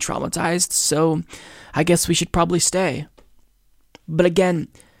child to be traumatized, so I guess we should probably stay. But again,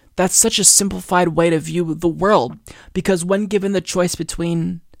 that's such a simplified way to view the world, because when given the choice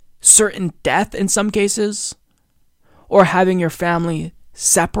between certain death in some cases, or having your family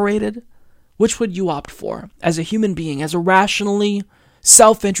separated, which would you opt for? As a human being, as a rationally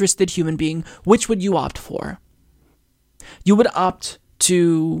self-interested human being, which would you opt for? You would opt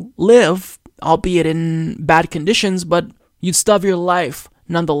to live, albeit in bad conditions, but you'd still have your life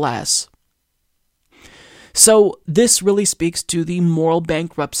nonetheless. So this really speaks to the moral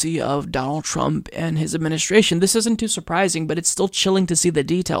bankruptcy of Donald Trump and his administration. This isn't too surprising, but it's still chilling to see the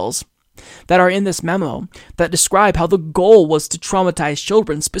details that are in this memo that describe how the goal was to traumatize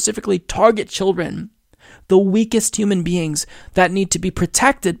children, specifically target children, the weakest human beings that need to be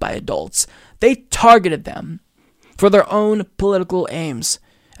protected by adults. They targeted them for their own political aims,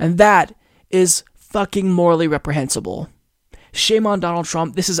 and that is fucking morally reprehensible. Shame on Donald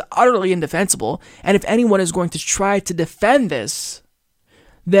Trump. This is utterly indefensible, and if anyone is going to try to defend this,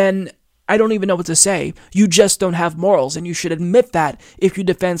 then I don't even know what to say. You just don't have morals, and you should admit that if you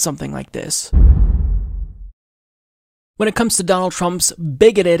defend something like this. When it comes to Donald Trump's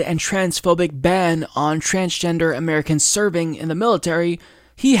bigoted and transphobic ban on transgender Americans serving in the military,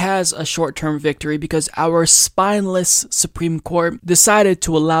 he has a short-term victory because our spineless Supreme Court decided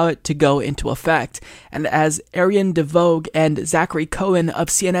to allow it to go into effect. And as Arian DeVoe and Zachary Cohen of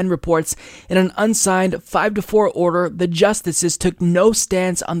CNN reports, in an unsigned 5-4 order, the justices took no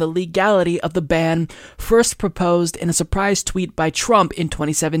stance on the legality of the ban, first proposed in a surprise tweet by Trump in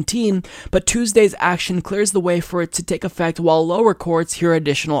 2017, but Tuesday's action clears the way for it to take effect while lower courts hear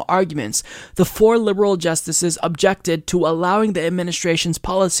additional arguments. The 4 liberal justices objected to allowing the administration's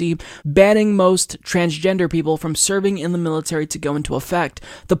policy banning most transgender people from serving in the military to go into effect.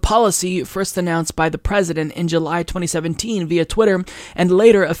 The policy, first announced by the president in July 2017 via Twitter and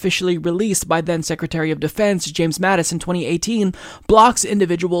later officially released by then Secretary of Defense James Mattis in 2018, blocks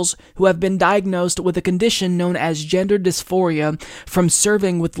individuals who have been diagnosed with a condition known as gender dysphoria from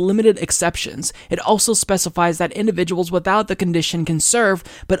serving, with limited exceptions. It also specifies that individuals without the condition can serve,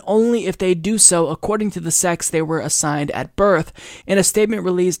 but only if they do so according to the sex they were assigned at birth. In a statement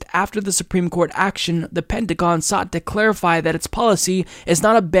released after the Supreme Court action, the Pentagon sought to clarify that its policy is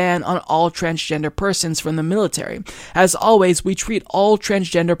not a ban on all transgender persons from the military. As always, we treat all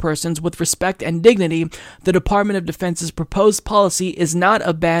transgender persons with respect and dignity. The Department of Defense's proposed policy is not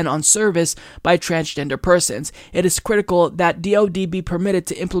a ban on service by transgender persons. It is critical that DoD be permitted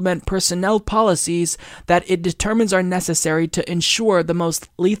to implement personnel policies that it determines are necessary to ensure the most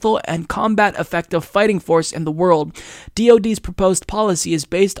lethal and combat-effective fighting force in the world. DoD's proposed policy is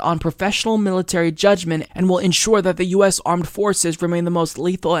based on professional military judgment and will ensure that the U.S. Armed Forces remain the most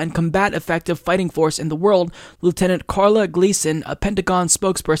lethal and combat-effective fighting force in the world, Lieutenant Carla Gleason, a Pentagon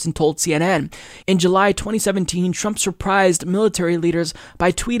spokesperson, told CNN. In July 2017, Trump surprised military leaders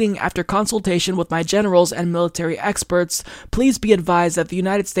by tweeting, after consultation with my generals and military experts, please be advised that the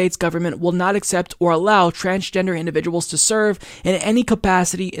United States government will not accept or allow transgender individuals to serve in any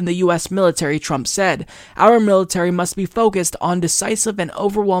capacity in the U.S. military, Trump said. Our military must be focused on decisive and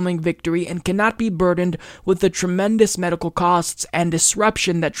overwhelming victory and cannot be burdened with the tremendous medical costs and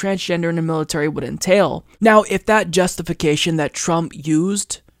disruption that transgender in the military would entail. Now, if that justification that Trump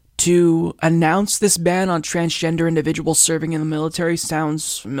used to announce this ban on transgender individuals serving in the military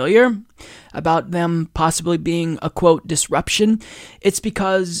sounds familiar, about them possibly being a, quote, disruption, it's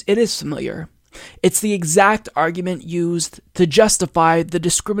because it is familiar. It's the exact argument used to justify the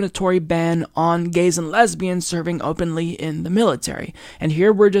discriminatory ban on gays and lesbians serving openly in the military. And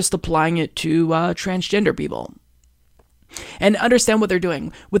here we're just applying it to transgender people. And understand what they're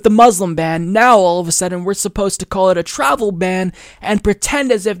doing. With the Muslim ban, now all of a sudden we're supposed to call it a travel ban and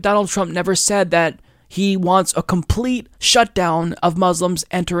pretend as if Donald Trump never said that he wants a complete shutdown of Muslims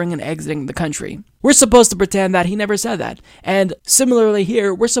entering and exiting the country. We're supposed to pretend that he never said that. And similarly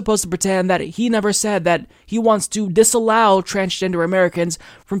here, we're supposed to pretend that he never said that he wants to disallow transgender Americans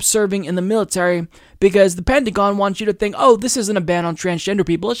from serving in the military because the Pentagon wants you to think, oh, this isn't a ban on transgender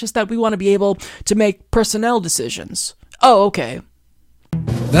people. It's just that we want to be able to make personnel decisions. Oh, okay.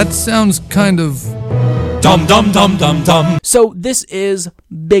 That sounds kind of dumb. So this is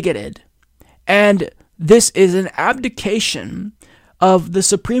bigoted. And this is an abdication of the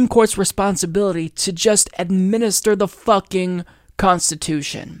Supreme Court's responsibility to just administer the fucking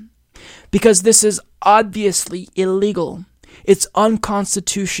Constitution. Because this is obviously illegal. It's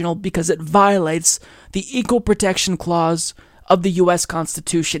unconstitutional because it violates the Equal Protection Clause of the U.S.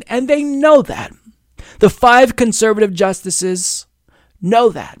 Constitution, and they know that. The 5 conservative justices know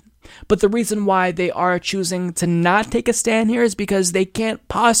that. But the reason why they are choosing to not take a stand here is because they can't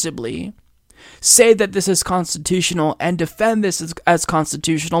possibly say that this is constitutional and defend this as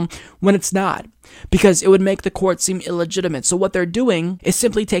constitutional when it's not, because it would make the court seem illegitimate. So what they're doing is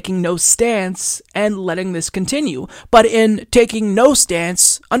simply taking no stance and letting this continue. But in taking no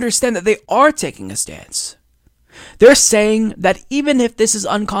stance, understand that they are taking a stance. They're saying that even if this is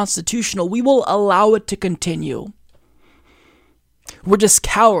unconstitutional, we will allow it to continue. We're just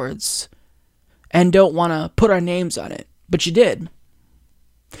cowards and don't want to put our names on it. But you did.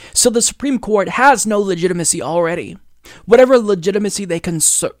 So the Supreme Court has no legitimacy already. Whatever legitimacy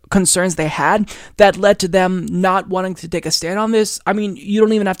concerns they had that led to them not wanting to take a stand on this, I mean, you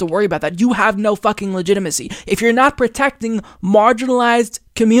don't even have to worry about that. You have no fucking legitimacy. If you're not protecting marginalized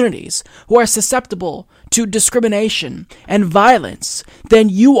communities who are susceptible to discrimination and violence, then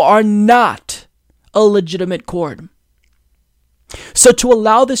you are not a legitimate court. So to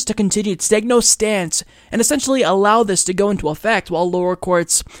allow this to continue, to take no stance, and essentially allow this to go into effect while lower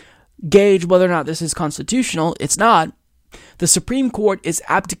courts gauge whether or not this is constitutional, it's not. The Supreme Court is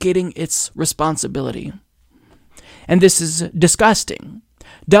abdicating its responsibility. And this is disgusting.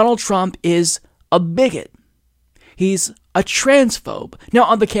 Donald Trump is a bigot. He's a transphobe. Now,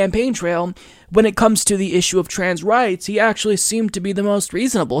 on the campaign trail, when it comes to the issue of trans rights, he actually seemed to be the most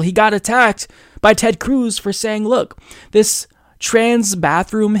reasonable. He got attacked by Ted Cruz for saying, look, this trans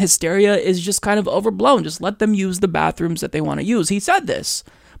bathroom hysteria is just kind of overblown. Just let them use the bathrooms that they want to use. He said this.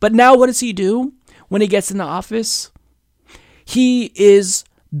 But now what does he do when he gets into office? He is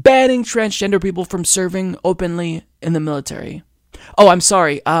banning transgender people from serving openly in the military. Oh, I'm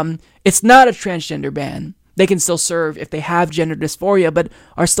sorry. It's not a transgender ban. They can still serve if they have gender dysphoria, but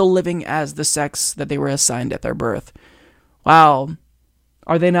are still living as the sex that they were assigned at their birth. Wow.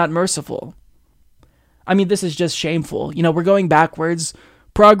 Are they not merciful? I mean, this is just shameful. You know, we're going backwards.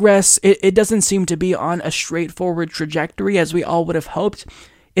 Progress, it doesn't seem to be on a straightforward trajectory as we all would have hoped.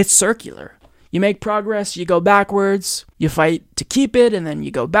 It's circular. You make progress, you go backwards, you fight to keep it, and then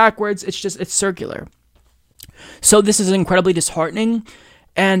you go backwards. It's circular. So this is incredibly disheartening,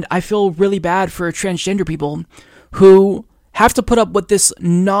 and I feel really bad for transgender people who have to put up with this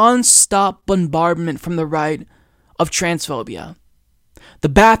non-stop bombardment from the right of transphobia. The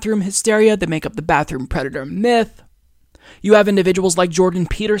bathroom hysteria, they make up the bathroom predator myth. You have individuals like Jordan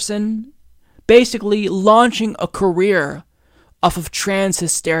Peterson basically launching a career off of trans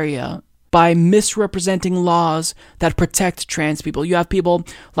hysteria by misrepresenting laws that protect trans people. You have people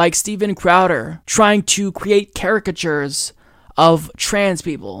like Steven Crowder trying to create caricatures of trans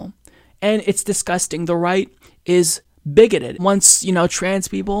people. And it's disgusting. The right is bigoted. Once, trans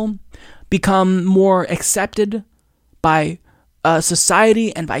people become more accepted by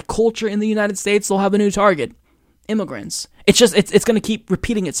society and by culture in the United States, they'll have a new target. Immigrants. It's going to keep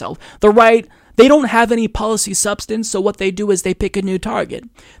repeating itself. The right, they don't have any policy substance, so what they do is they pick a new target.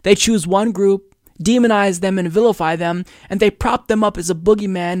 They choose one group, demonize them and vilify them, and they prop them up as a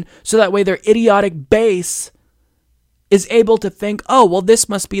boogeyman so that way their idiotic base is able to think, oh, well, this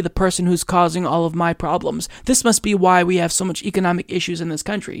must be the person who's causing all of my problems. This must be why we have so much economic issues in this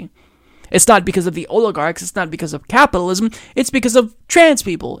country. It's not because of the oligarchs, it's not because of capitalism, it's because of trans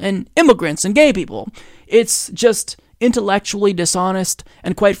people and immigrants and gay people. It's just intellectually dishonest,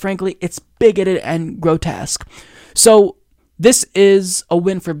 and quite frankly, it's bigoted and grotesque. So this is a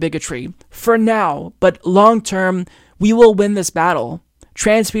win for bigotry for now, but long term, we will win this battle.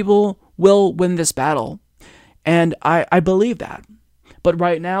 Trans people will win this battle, and I believe that. But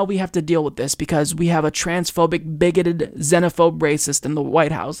right now, we have to deal with this because we have a transphobic, bigoted, xenophobe racist in the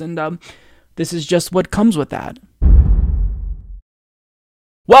White House, and this is just what comes with that.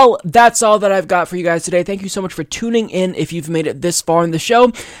 Well, that's all that I've got for you guys today. Thank you so much for tuning in if you've made it this far in the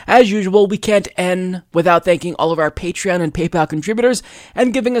show. As usual, we can't end without thanking all of our Patreon and PayPal contributors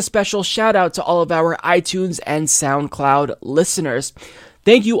and giving a special shout out to all of our iTunes and SoundCloud listeners.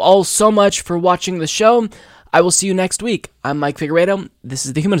 Thank you all so much for watching the show. I will see you next week. I'm Mike Figueredo. This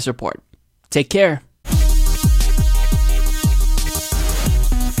is the Humanist Report. Take care.